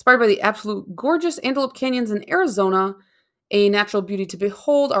 Inspired by the absolute gorgeous Antelope Canyons in Arizona, a natural beauty to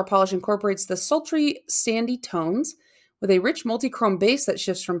behold, our polish incorporates the sultry, sandy tones with a rich multi-chrome base that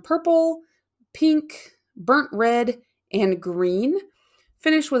shifts from purple, pink, burnt red, and green,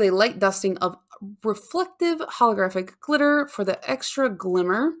 finished with a light dusting of reflective holographic glitter for the extra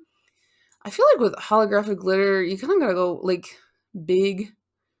glimmer. I feel like with holographic glitter, you kind of gotta go like big,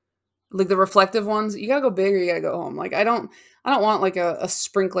 like the reflective ones. You gotta go big or you gotta go home. Like I don't want like a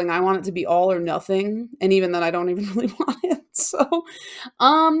sprinkling. I want it to be all or nothing, and even then, I don't even really want it. So,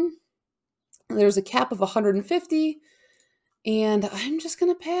 there's a cap of 150. And I'm just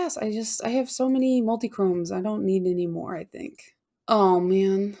gonna pass. I have so many multi-chromes. I don't need any more, I think. Oh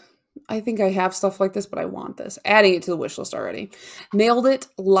man. I think I have stuff like this, but I want this. Adding it to the wish list already. Nailed It,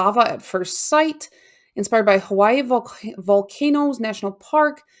 Lava at First Sight. Inspired by Hawaii Volcanoes National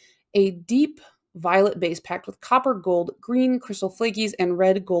Park. A deep violet base packed with copper, gold, green crystal flakies, and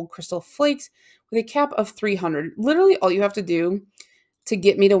red gold crystal flakes with a cap of 300. Literally all you have to do to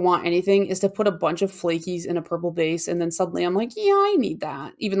get me to want anything is to put a bunch of flakies in a purple base, and then suddenly I'm like, yeah, I need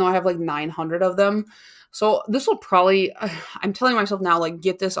that, even though I have like 900 of them. So this will probably, I'm telling myself now, like,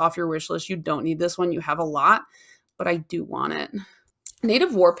 get this off your wish list. You don't need this one. You have a lot, but I do want it.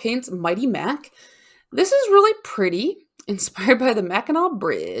 Native War Paints, Mighty Mac. This is really pretty, inspired by the Mackinac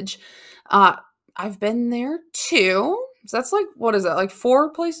Bridge. I've been there too. So that's like, what is that? Like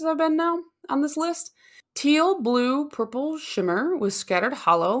 4 places I've been now on this list. Teal, blue, purple shimmer with scattered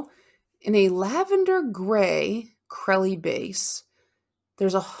hollow in a lavender gray Crelly base.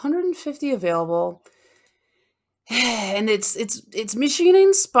 There's 150 available. And it's Michigan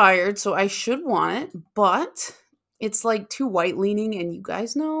inspired, so I should want it, but it's like too white leaning, and you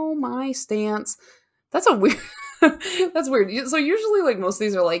guys know my stance. That's a weird that's weird. So usually like most of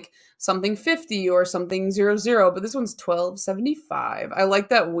these are like something 50 or something 00, but this one's $12.75. I like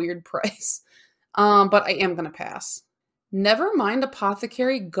that weird price. But I am gonna pass. Nevermind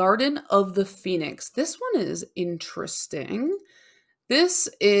Apothecary, Garden of the Phoenix. This one is interesting. This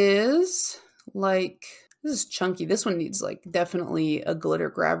is chunky. This one needs like definitely a glitter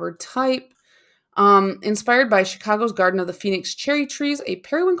grabber type. Inspired by Chicago's Garden of the Phoenix cherry trees, a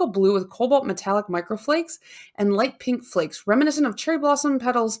periwinkle blue with cobalt metallic microflakes and light pink flakes, reminiscent of cherry blossom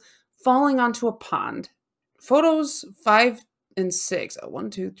petals falling onto a pond. Photos 5 and 6. Oh, 1,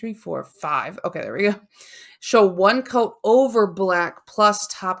 2, 3, 4, 5. Okay, there we go. Show one coat over black plus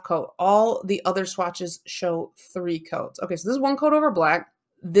top coat. All the other swatches show 3 coats. Okay, so this is one coat over black.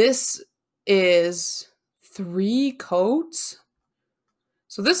 This is 3 coats.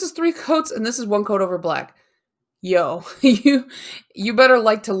 So this is 3 coats and this is one coat over black. Yo, you better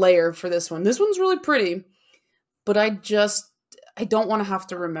like to layer for this one. This one's really pretty, but I don't want to have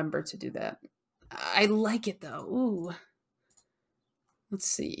to remember to do that. I like it though. Ooh. Let's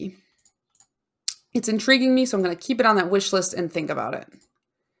see. It's intriguing me, so I'm going to keep it on that wish list and think about it.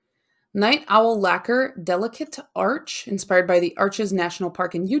 Night Owl Lacquer Delicate Arch, inspired by the Arches National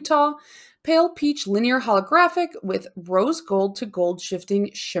Park in Utah. Pale peach linear holographic with rose gold to gold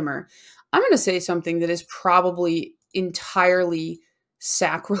shifting shimmer. I'm going to say something that is probably entirely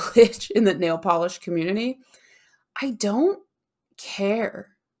sacrilege in the nail polish community. I don't care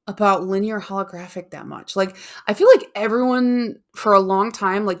about linear holographic that much. Like, I feel like everyone for a long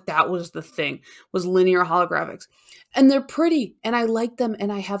time, like that was the thing, was linear holographics. And they're pretty and I like them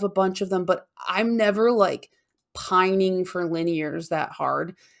and I have a bunch of them, but I'm never like pining for linears that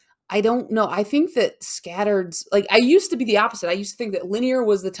hard. I don't know. I think that scattered's like, I used to be the opposite. I used to think that linear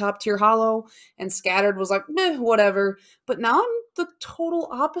was the top tier hollow and scattered was like, meh, whatever. But now I'm the total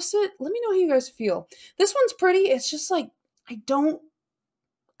opposite. Let me know how you guys feel. This one's pretty. It's just like, I don't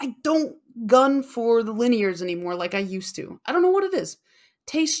gun for the linears anymore like I used to. I don't know what it is.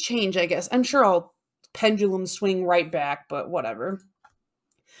 Taste change, I guess. I'm sure I'll pendulum swing right back, but whatever.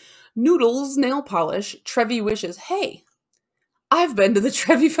 Noodles nail polish, Trevi Wishes. Hey, I've been to the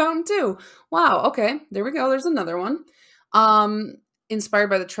Trevi Fountain too. Wow, okay, there we go. There's another one. Inspired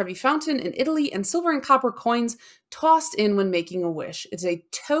by the Trevi Fountain in Italy and silver and copper coins tossed in when making a wish. It's a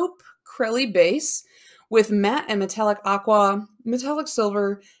taupe Crelly base with matte and metallic aqua, metallic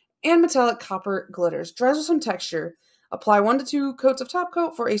silver, and metallic copper glitters. Dries with some texture. Apply 1 to 2 coats of top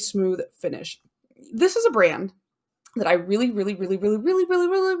coat for a smooth finish. This is a brand that I really want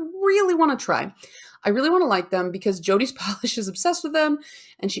to try. I really want to like them because Jody's Polish is obsessed with them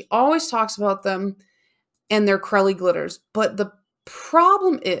and she always talks about them and their Crelly glitters. But the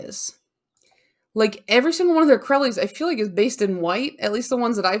problem is, like every single one of their Crellys, I feel like is based in white, at least the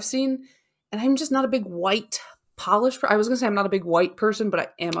ones that I've seen. And I'm just not a big white polish. I was going to say I'm not a big white person, but I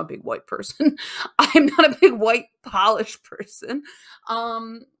am a big white person. I'm not a big white polish person.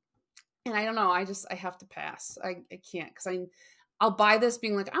 And I don't know. I have to pass. I can't because I'll buy this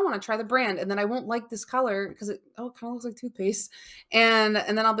being like, I want to try the brand. And then I won't like this color because it kind of looks like toothpaste. And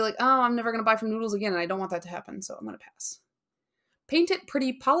then I'll be like, oh, I'm never going to buy from Noodles again. And I don't want that to happen. So I'm going to pass. Paint It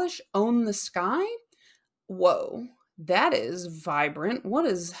Pretty Polish Own the Sky. Whoa, that is vibrant.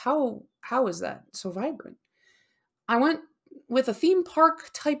 How is that so vibrant? I went with a theme park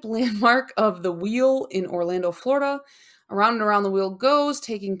type landmark of the wheel in Orlando, Florida. Around and around the wheel goes,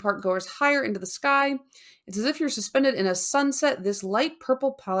 taking park goers higher into the sky. It's as if you're suspended in a sunset. This light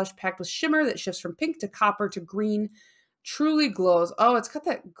purple polish packed with shimmer that shifts from pink to copper to green truly glows. Oh, it's got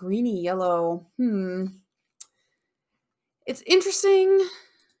that greeny yellow. It's interesting.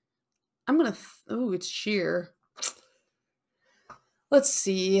 It's sheer. Let's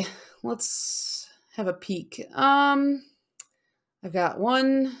see. Let's have a peek. I've got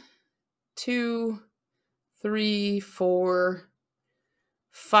 1, 2, 3, 4,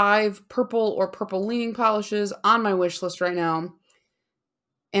 5 purple or purple leaning polishes on my wish list right now.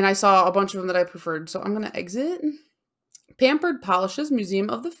 And I saw a bunch of them that I preferred. So I'm going to exit. Pampered Polishes, Museum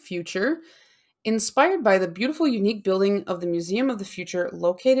of the Future. Inspired by the beautiful, unique building of the Museum of the Future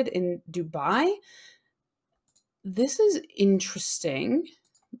located in Dubai. This is interesting.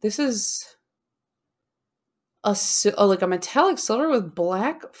 This is like a metallic silver with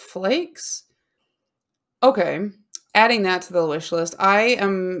black flakes. Okay, adding that to the wish list. I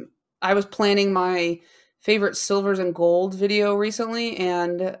was planning my favorite silvers and gold video recently,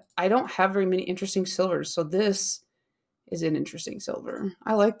 and I don't have very many interesting silvers, so this is an interesting silver.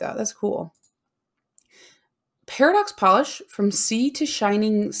 I like that. That's cool. Paradox Polish From Sea to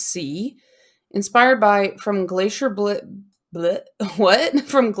Shining Sea, inspired by from Glacier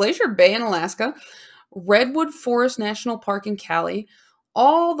from Glacier Bay in Alaska, Redwood Forest National Park in Cali,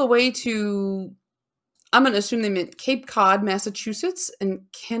 all the way to, I'm going to assume they meant Cape Cod, Massachusetts, and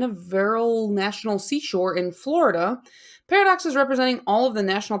Canaveral National Seashore in Florida. Paradox is representing all of the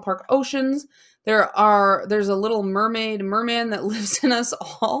national park oceans. There's a little merman that lives in us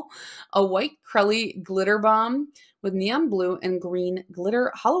all, a white Crelly glitter bomb with neon blue and green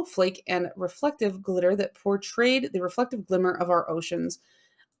glitter, hollow flake, and reflective glitter that portrayed the reflective glimmer of our oceans.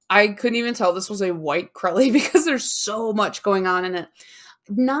 I couldn't even tell this was a white Crelly because there's so much going on in it.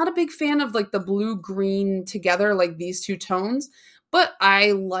 Not a big fan of like the blue green together, like these two tones, but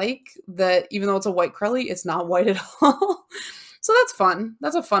I like that even though it's a white Crelly, it's not white at all. So that's fun.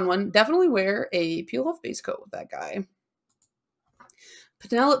 That's a fun one. Definitely wear a peel off base coat with that guy.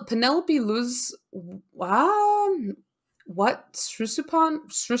 Penelope Luz, wow, what?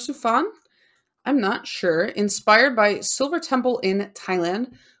 Srusufan? I'm not sure. Inspired by Silver Temple in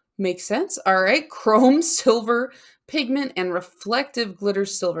Thailand. Makes sense. All right. Chrome silver pigment and reflective glitter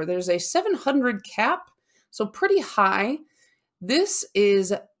silver. There's a 700 cap, so pretty high. This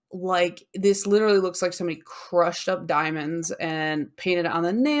is like, this literally looks like somebody crushed up diamonds and painted it on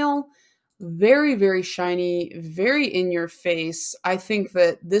the nail. Very, very shiny, very in your face. I think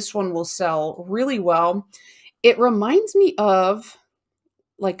that this one will sell really well. It reminds me of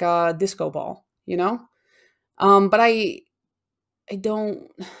like a disco ball, you know? But I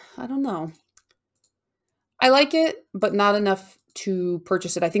don't know. I like it, but not enough to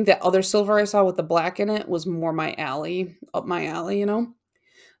purchase it. I think that other silver I saw with the black in it was more my alley, up my alley, you know?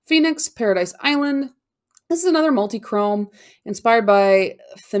 Phoenix, Paradise Island. This is another multi-chrome inspired by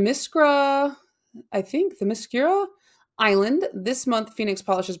Themyscira, I think, Themyscira Island. This month, Phoenix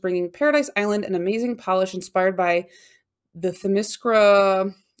Polish is bringing Paradise Island an amazing polish inspired by the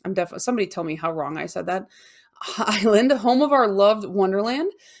Themyscira. Somebody tell me how wrong I said that. Island, home of our loved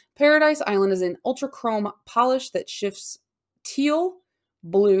Wonderland. Paradise Island is an ultra chrome polish that shifts teal,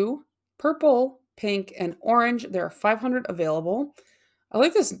 blue, purple, pink, and orange. There are 500 available. I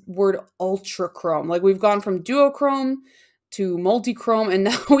like this word ultra chrome. Like we've gone from duochrome to multi-chrome and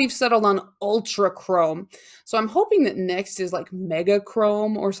now we've settled on ultra chrome. So I'm hoping that next is like mega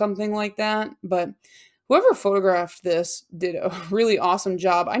chrome or something like that. But whoever photographed this did a really awesome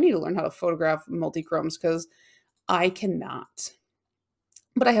job. I need to learn how to photograph multi-chromes because I cannot.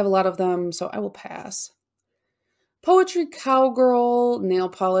 But I have a lot of them, so I will pass. Poetry Cowgirl nail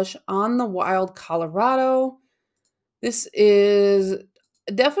polish on the Wild Colorado. This is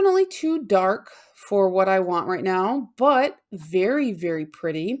definitely too dark for what I want right now, but very, very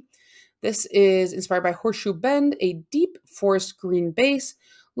pretty. This is inspired by Horseshoe Bend, a deep forest green base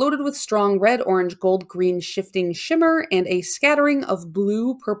loaded with strong red, orange, gold, green shifting shimmer and a scattering of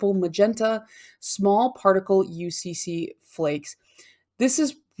blue, purple, magenta, small particle UCC flakes. This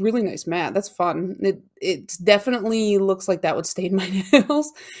is really nice matte. That's fun. It definitely looks like that would stain my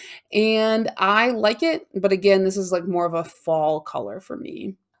nails. And I like it, but again, this is like more of a fall color for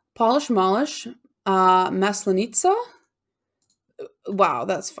me. Polish Molish, Maslenitsa. Wow,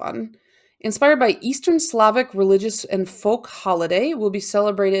 that's fun. Inspired by Eastern Slavic religious and folk holiday, will be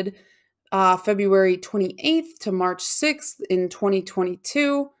celebrated February 28th to March 6th in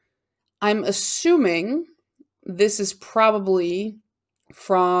 2022. I'm assuming this is probably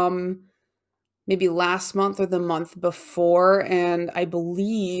from maybe last month or the month before, and I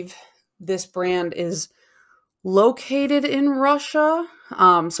believe this brand is located in Russia,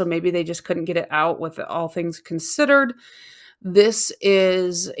 so maybe they just couldn't get it out with all things considered. This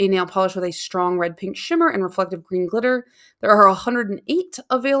is a nail polish with a strong red pink shimmer and reflective green glitter. There are 108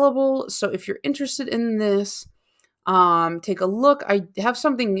 available, so if you're interested in this, take a look. I have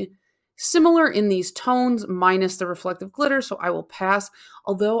something similar in these tones minus the reflective glitter, so I will pass.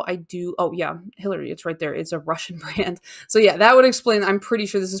 Although I do, oh yeah, Hillary, it's right there. It's a Russian brand. So yeah, that would explain. I'm pretty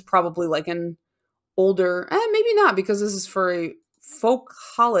sure this is probably like an older, maybe not because this is for a folk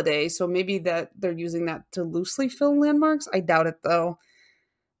holiday, so maybe that they're using that to loosely fill landmarks. I doubt it though.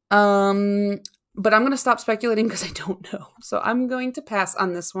 But I'm going to stop speculating because I don't know. So I'm going to pass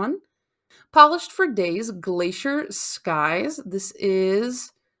on this one. Polished for Days, Glacier Skies. This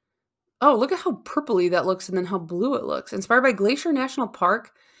is, oh, look at how purpley that looks and then how blue it looks. Inspired by Glacier National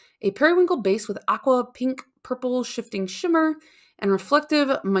Park, a periwinkle base with aqua pink purple shifting shimmer and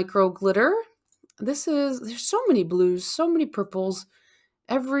reflective micro glitter. There's so many blues, so many purples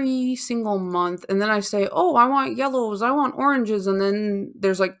every single month. And then I say, oh, I want yellows, I want oranges. And then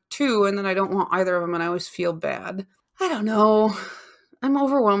there's like two, and then I don't want either of them. And I always feel bad. I don't know. I'm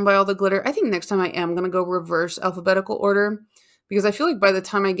overwhelmed by all the glitter. I think next time I am going to go reverse alphabetical order because I feel like by the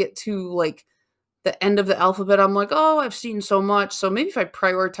time I get to like the end of the alphabet, I'm like, oh, I've seen so much. So maybe if I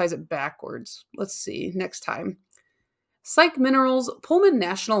prioritize it backwards, let's see next time. Psych Minerals, Pullman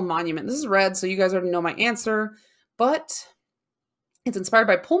National Monument. This is red, so you guys already know my answer, but it's inspired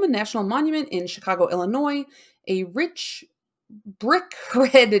by Pullman National Monument in Chicago, Illinois, a rich brick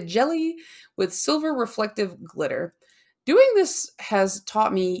red jelly with silver reflective glitter. Doing this has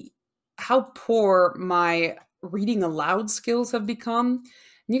taught me how poor my reading aloud skills have become.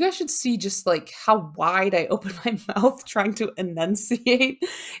 And you guys should see just like how wide I open my mouth trying to enunciate.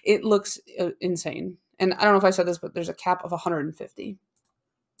 It looks insane. And I don't know if I said this, but there's a cap of 150.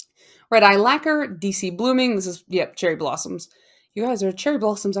 Red Eye Lacquer, DC Blooming. This is, yep, cherry blossoms. You guys, there are cherry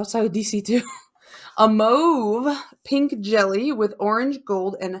blossoms outside of DC too. A mauve pink jelly with orange,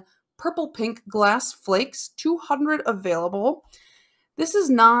 gold, and purple pink glass flakes. 200 available. This is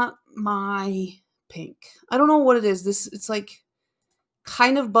not my pink. I don't know what it is. It's like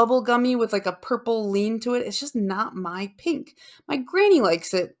kind of bubble gummy with like a purple lean to it. It's just not my pink. My granny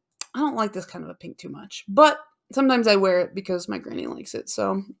likes it. I don't like this kind of a pink too much, but sometimes I wear it because my granny likes it.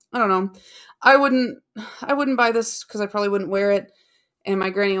 So I don't know. I wouldn't buy this because I probably wouldn't wear it. And my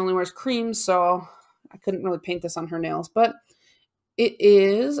granny only wears cream, so I couldn't really paint this on her nails. But it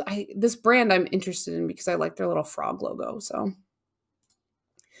is, this brand I'm interested in because I like their little frog logo. So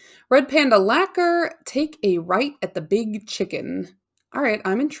Red Panda Lacquer, take a right at the Big Chicken. All right,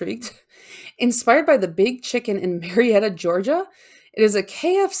 I'm intrigued. Inspired by the Big Chicken in Marietta, Georgia, it is a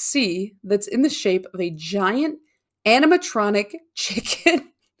KFC that's in the shape of a giant animatronic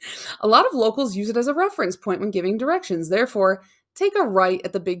chicken. A lot of locals use it as a reference point when giving directions. Therefore, take a right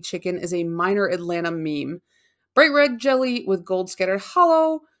at the Big Chicken is a minor Atlanta meme. Bright red jelly with gold scattered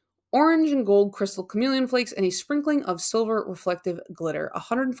hollow, orange and gold crystal chameleon flakes, and a sprinkling of silver reflective glitter.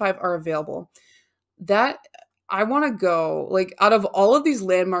 105 are available. That, I want to go, like, out of all of these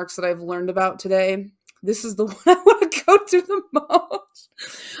landmarks that I've learned about today, this is the one I want to go to the most.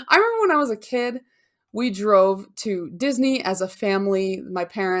 I remember when I was a kid, we drove to Disney as a family, my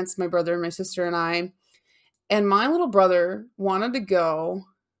parents, my brother, and my sister and I. And my little brother wanted to go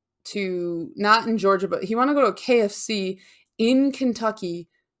to, not in Georgia, but he wanted to go to a KFC in Kentucky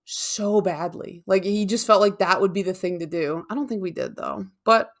so badly. Like, he just felt like that would be the thing to do. I don't think we did, though.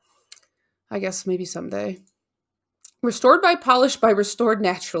 But I guess maybe someday. Restored by Polished by Restored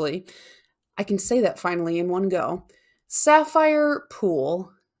Naturally. I can say that finally in one go. Sapphire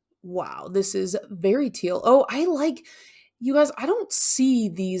Pool. Wow, this is very teal. Oh, I like, you guys, I don't see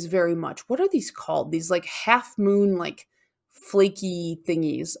these very much. What are these called? These like half moon, like flaky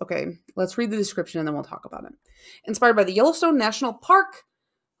thingies. Okay, let's read the description and then we'll talk about it. Inspired by the Yellowstone National Park.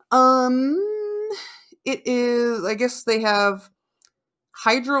 It is, I guess they have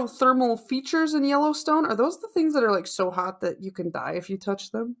hydrothermal features in Yellowstone. Are those the things that are like so hot that you can die if you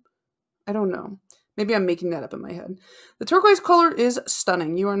touch them? I don't know. Maybe I'm making that up in my head. The turquoise color is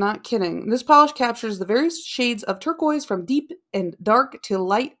stunning. You are not kidding. This polish captures the various shades of turquoise from deep and dark to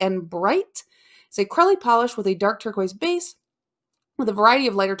light and bright. It's a Crelly polish with a dark turquoise base with a variety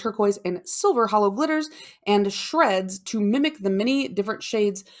of lighter turquoise and silver hollow glitters and shreds to mimic the many different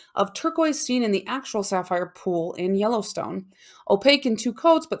shades of turquoise seen in the actual sapphire pool in Yellowstone. Opaque in 2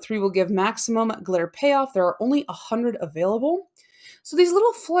 coats, but 3 will give maximum glitter payoff. There are only 100 available. So these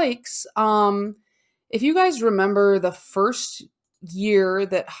little flakes, if you guys remember the first year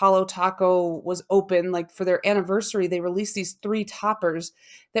that Holo Taco was open, like for their anniversary, they released these 3 toppers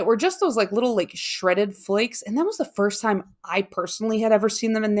that were just those like little like shredded flakes. And that was the first time I personally had ever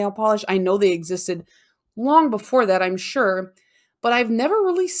seen them in nail polish. I know they existed long before that, I'm sure, but I've never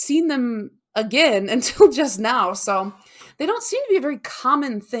really seen them again until just now. So they don't seem to be a very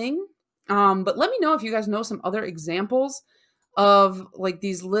common thing. But let me know if you guys know some other examples of like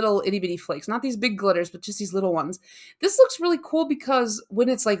these little itty bitty flakes, not these big glitters, but just these little ones. This looks really cool because when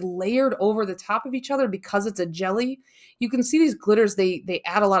it's like layered over the top of each other, because it's a jelly, you can see these glitters, they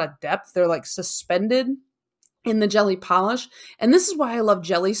add a lot of depth. They're like suspended in the jelly polish. And this is why I love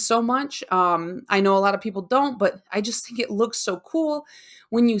jellies so much. I know a lot of people don't, but I just think it looks so cool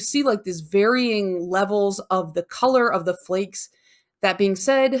when you see like these varying levels of the color of the flakes. That being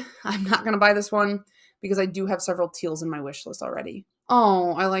said, I'm not going to buy this one because I do have several teals in my wish list already.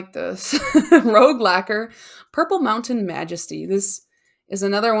 Oh, I like this. Rogue Lacquer, Purple Mountain Majesty. This is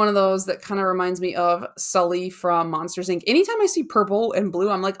another one of those that kind of reminds me of Sully from Monsters, Inc. Anytime I see purple and blue,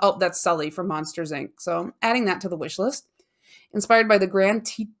 I'm like, oh, that's Sully from Monsters, Inc. So adding that to the wish list. Inspired by the Grand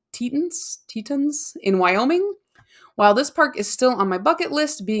Tetons in Wyoming. While this park is still on my bucket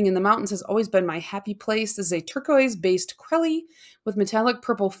list, being in the mountains has always been my happy place. This is a turquoise-based Crelly with metallic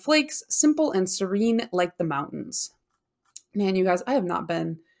purple flakes, simple and serene like the mountains. Man, you guys, I have not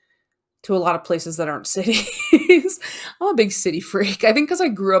been to a lot of places that aren't cities. I'm a big city freak. I think because I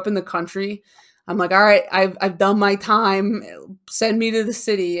grew up in the country, I'm like, all right, I've done my time. Send me to the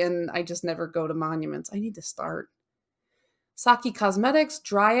city, and I just never go to monuments. I need to start. Saki Cosmetics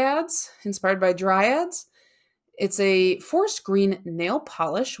Dryads, inspired by Dryads. It's a forest green nail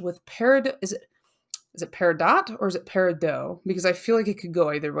polish with is it peridot or is it peridot? Because I feel like it could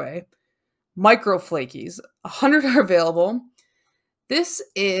go either way. Micro flakies. 100 are available. This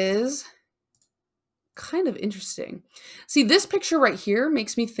is kind of interesting. See, this picture right here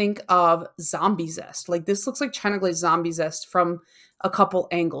makes me think of Zombie Zest. Like this looks like China Glaze Zombie Zest from a couple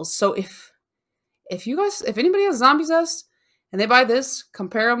angles. So if anybody has Zombie Zest and they buy this,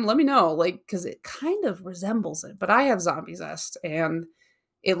 compare them, let me know. Like, because it kind of resembles it, but I have Zombie Zest and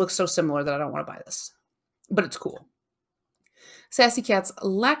it looks so similar that I don't want to buy this, but it's cool. Sassy Cat's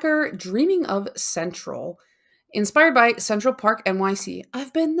Lacquer Dreaming of Central. Inspired by Central Park, NYC.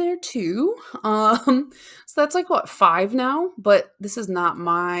 I've been there too. So that's like what, 5 now? But this is not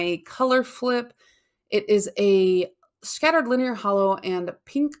my color flip. It is a scattered linear hollow and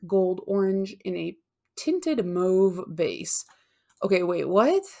pink, gold, orange in a tinted mauve base. Okay, wait,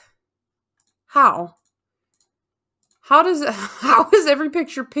 what? How? How is every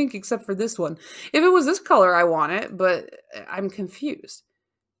picture pink except for this one? If it was this color, I want it, but I'm confused.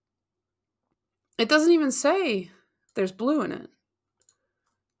 It doesn't even say there's blue in it.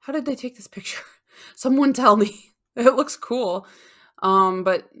 How did they take this picture? Someone tell me. It looks cool.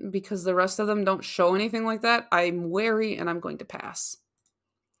 But because the rest of them don't show anything like that, I'm wary and I'm going to pass.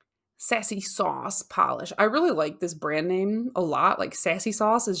 Sassy Sauce Polish. I really like this brand name a lot. Like Sassy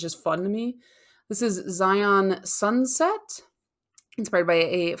Sauce is just fun to me. This is Zion Sunset. Inspired by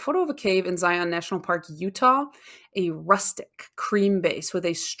a photo of a cave in Zion National Park, Utah. A rustic cream base with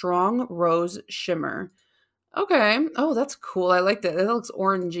a strong rose shimmer. Okay. Oh, that's cool. I like that. That looks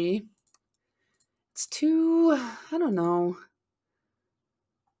orangey. It's too, I don't know.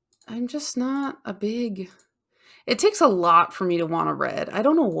 I'm just not a big, it takes a lot for me to want a red. I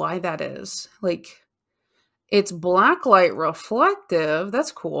don't know why that is. Like, it's blacklight reflective.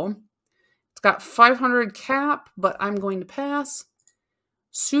 That's cool. It's got 500 cap, but I'm going to pass.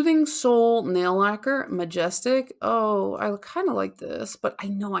 Soothing Soul Nail Lacquer, Majestic. Oh, I kind of like this, but I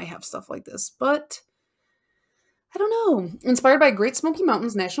know I have stuff like this, but I don't know. Inspired by Great Smoky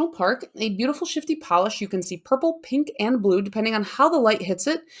Mountains National Park, a beautiful shifty polish. You can see purple, pink, and blue depending on how the light hits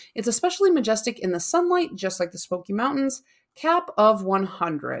it. It's especially majestic in the sunlight, just like the Smoky Mountains. Cap of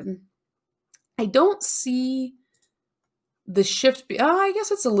 100. I don't see the shift. I guess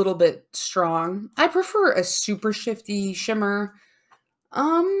it's a little bit strong. I prefer a super shifty shimmer.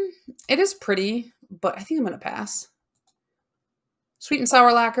 It is pretty, but I think I'm going to pass. Sweet and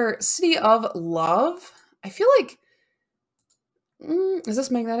Sour Lacquer, City of Love. I feel like, is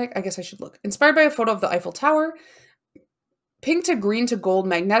this magnetic? I guess I should look. Inspired by a photo of the Eiffel Tower. Pink to green to gold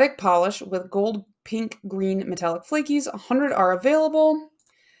magnetic polish with gold, pink, green metallic flakies. 100 are available.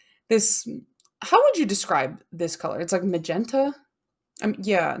 This, how would you describe this color? It's like magenta.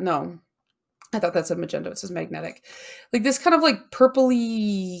 Yeah, no. I thought that said magenta. It says magnetic. Like this kind of like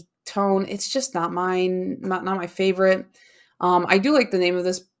purpley tone. It's just not mine. Not my favorite. I do like the name of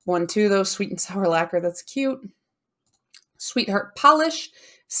this one too, though. Sweet and Sour Lacquer. That's cute. Sweetheart Polish.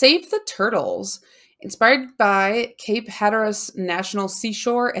 Save the Turtles. Inspired by Cape Hatteras National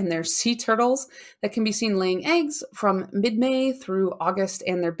Seashore and their sea turtles that can be seen laying eggs from mid-May through August,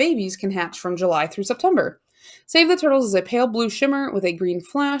 and their babies can hatch from July through September. Save the Turtles is a pale blue shimmer with a green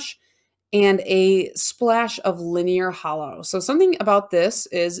flash and a splash of linear hollow. So something about this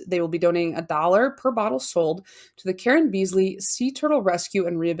is they will be donating $1 per bottle sold to the Karen Beasley Sea Turtle Rescue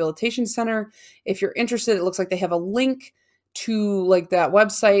and Rehabilitation Center. If you're interested, it looks like they have a link to like that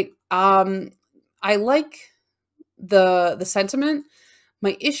website. I like the sentiment.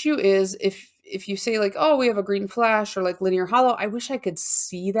 My issue is if you say like, oh, we have a green flash or like linear hollow, I wish I could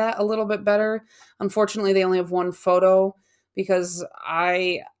see that a little bit better. Unfortunately, they only have one photo because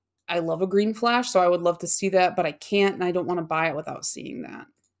I love a green flash, so I would love to see that, but I can't, and I don't want to buy it without seeing that.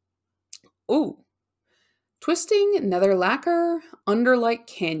 Ooh. Twisting Nether Lacquer Underlight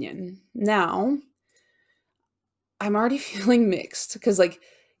Canyon. Now, I'm already feeling mixed because like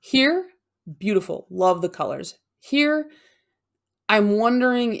here, beautiful, love the colors. Here, I'm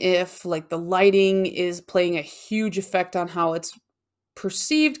wondering if like the lighting is playing a huge effect on how it's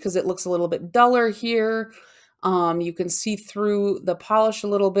perceived because it looks a little bit duller here. You can see through the polish a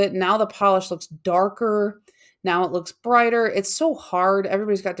little bit. Now the polish looks darker. Now it looks brighter. It's so hard.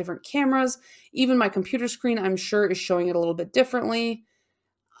 Everybody's got different cameras. Even my computer screen, I'm sure, is showing it a little bit differently.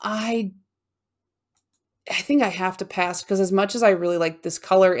 I think I have to pass because as much as I really like this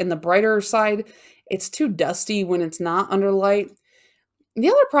color in the brighter side, it's too dusty when it's not under light. The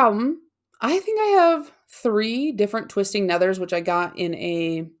other problem, I think I have 3 different twisting nethers, which I got in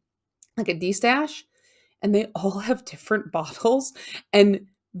a D-stash. And they all have different bottles, and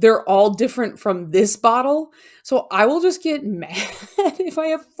they're all different from this bottle. So I will just get mad if I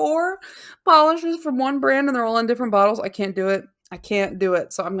have 4 polishes from one brand and they're all in different bottles. I can't do it. I can't do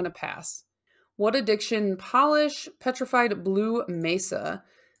it. So I'm going to pass. What Addiction Polish Petrified Blue Mesa.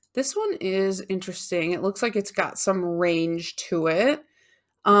 This one is interesting. It looks like it's got some range to it.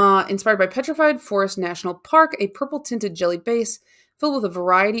 Inspired by Petrified Forest National Park, a purple tinted jelly base filled with a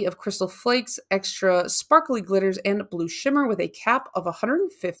variety of crystal flakes, extra sparkly glitters, and blue shimmer with a cap of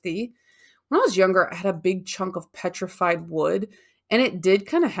 150. When I was younger, I had a big chunk of petrified wood, and it did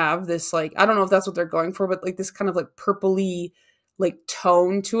kind of have this, like, I don't know if that's what they're going for, but like this kind of like purpley like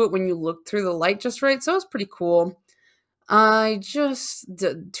tone to it when you look through the light just right. So it was pretty cool. I just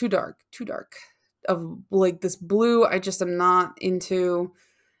too dark. Of like this blue, I just am not into.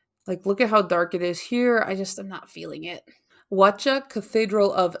 Like, look at how dark it is here. I just am not feeling it. Huacha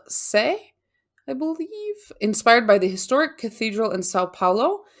Cathedral of Se, I believe, inspired by the historic cathedral in Sao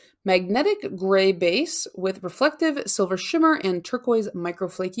Paulo. Magnetic gray base with reflective silver shimmer and turquoise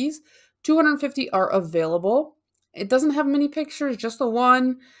microflakies. 250 are available. It doesn't have many pictures, just the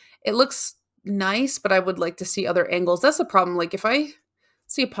one. It looks nice, but I would like to see other angles. That's the problem. Like, if I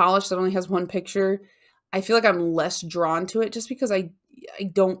see a polish that only has one picture, I feel like I'm less drawn to it just because I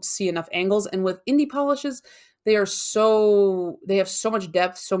don't see enough angles. And with indie polishes, they have so much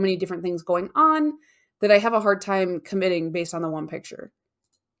depth, so many different things going on that I have a hard time committing based on the one picture.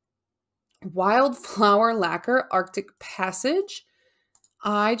 Wildflower Lacquer Arctic Passage.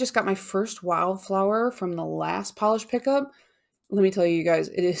 I just got my first wildflower from the last polish pickup. Let me tell you guys,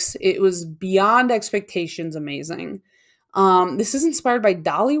 it was beyond expectations amazing. This is inspired by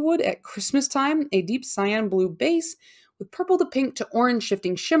Dollywood at Christmas time, a deep cyan blue base with purple to pink to orange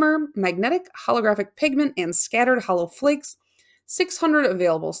shifting shimmer, magnetic holographic pigment, and scattered hollow flakes. 600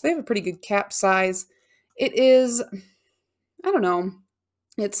 available, so they have a pretty good cap size. It is, I don't know,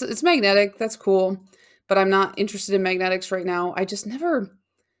 it's magnetic, that's cool, but I'm not interested in magnetics right now. I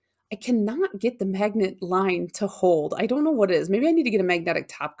cannot get the magnet line to hold. I don't know what it is. Maybe I need to get a magnetic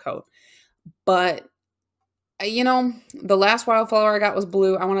top coat, but the last wildflower I got was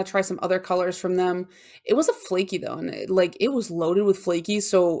blue. I want to try some other colors from them. It was a flaky though, and it was loaded with flaky,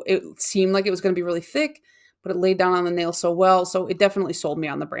 so it seemed like it was going to be really thick, but it laid down on the nail so well, so it definitely sold me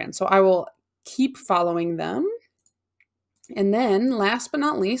on the brand. So I will keep following them. And then, last but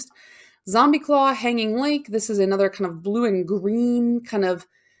not least, Zombie Claw Hanging Lake. This is another kind of blue and green kind of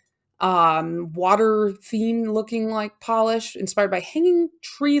water theme looking like polish, inspired by Hanging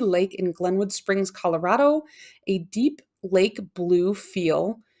Tree Lake in Glenwood Springs, Colorado. A deep lake blue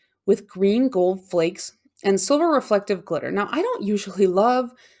feel with green gold flakes and silver reflective glitter. Now, I don't usually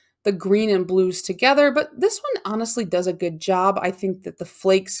love the green and blues together, but this one honestly does a good job. I think that the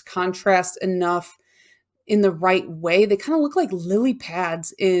flakes contrast enough in the right way. They kind of look like lily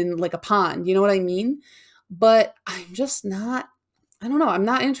pads in like a pond, you know what I mean? But I'm just not, I don't know, I'm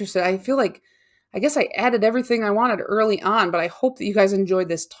not interested. I feel like, I guess I added everything I wanted early on, but I hope that you guys enjoyed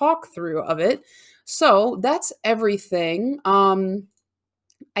this talk through of it. So that's everything.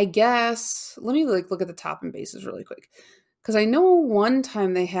 I guess, let me look at the top and bases really quick. Because I know one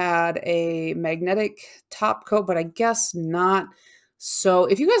time they had a magnetic top coat, but I guess not. So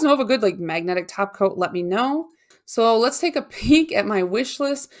if you guys know of a good magnetic top coat, let me know. So let's take a peek at my wish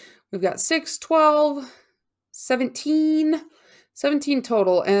list. We've got 6, 12, 17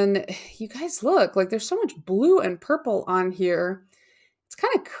 total. And you guys look, there's so much blue and purple on here. It's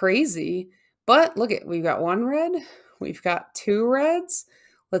kind of crazy. But look at, we've got 1 red. We've got 2 reds.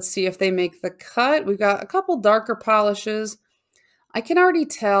 Let's see if they make the cut. We've got a couple darker polishes. I can already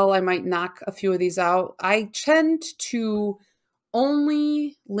tell I might knock a few of these out. I tend to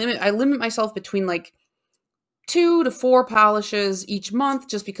only limit myself between 2 to 4 polishes each month,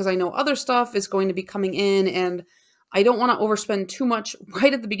 just because I know other stuff is going to be coming in and I don't want to overspend too much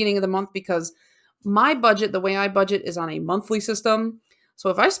right at the beginning of the month, because my budget, the way I budget, is on a monthly system. So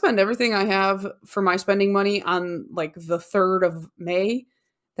if I spend everything I have for my spending money on the 3rd of May,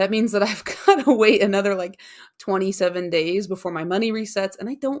 that means that I've got to wait another 27 days before my money resets, and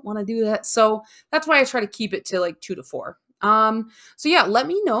I don't want to do that. So that's why I try to keep it to 2 to 4. So yeah, let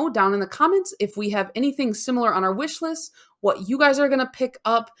me know down in the comments if we have anything similar on our wish list, what you guys are going to pick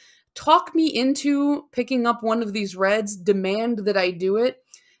up. Talk me into picking up one of these reds, demand that I do it,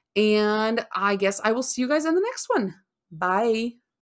 and I guess I will see you guys in the next one. Bye.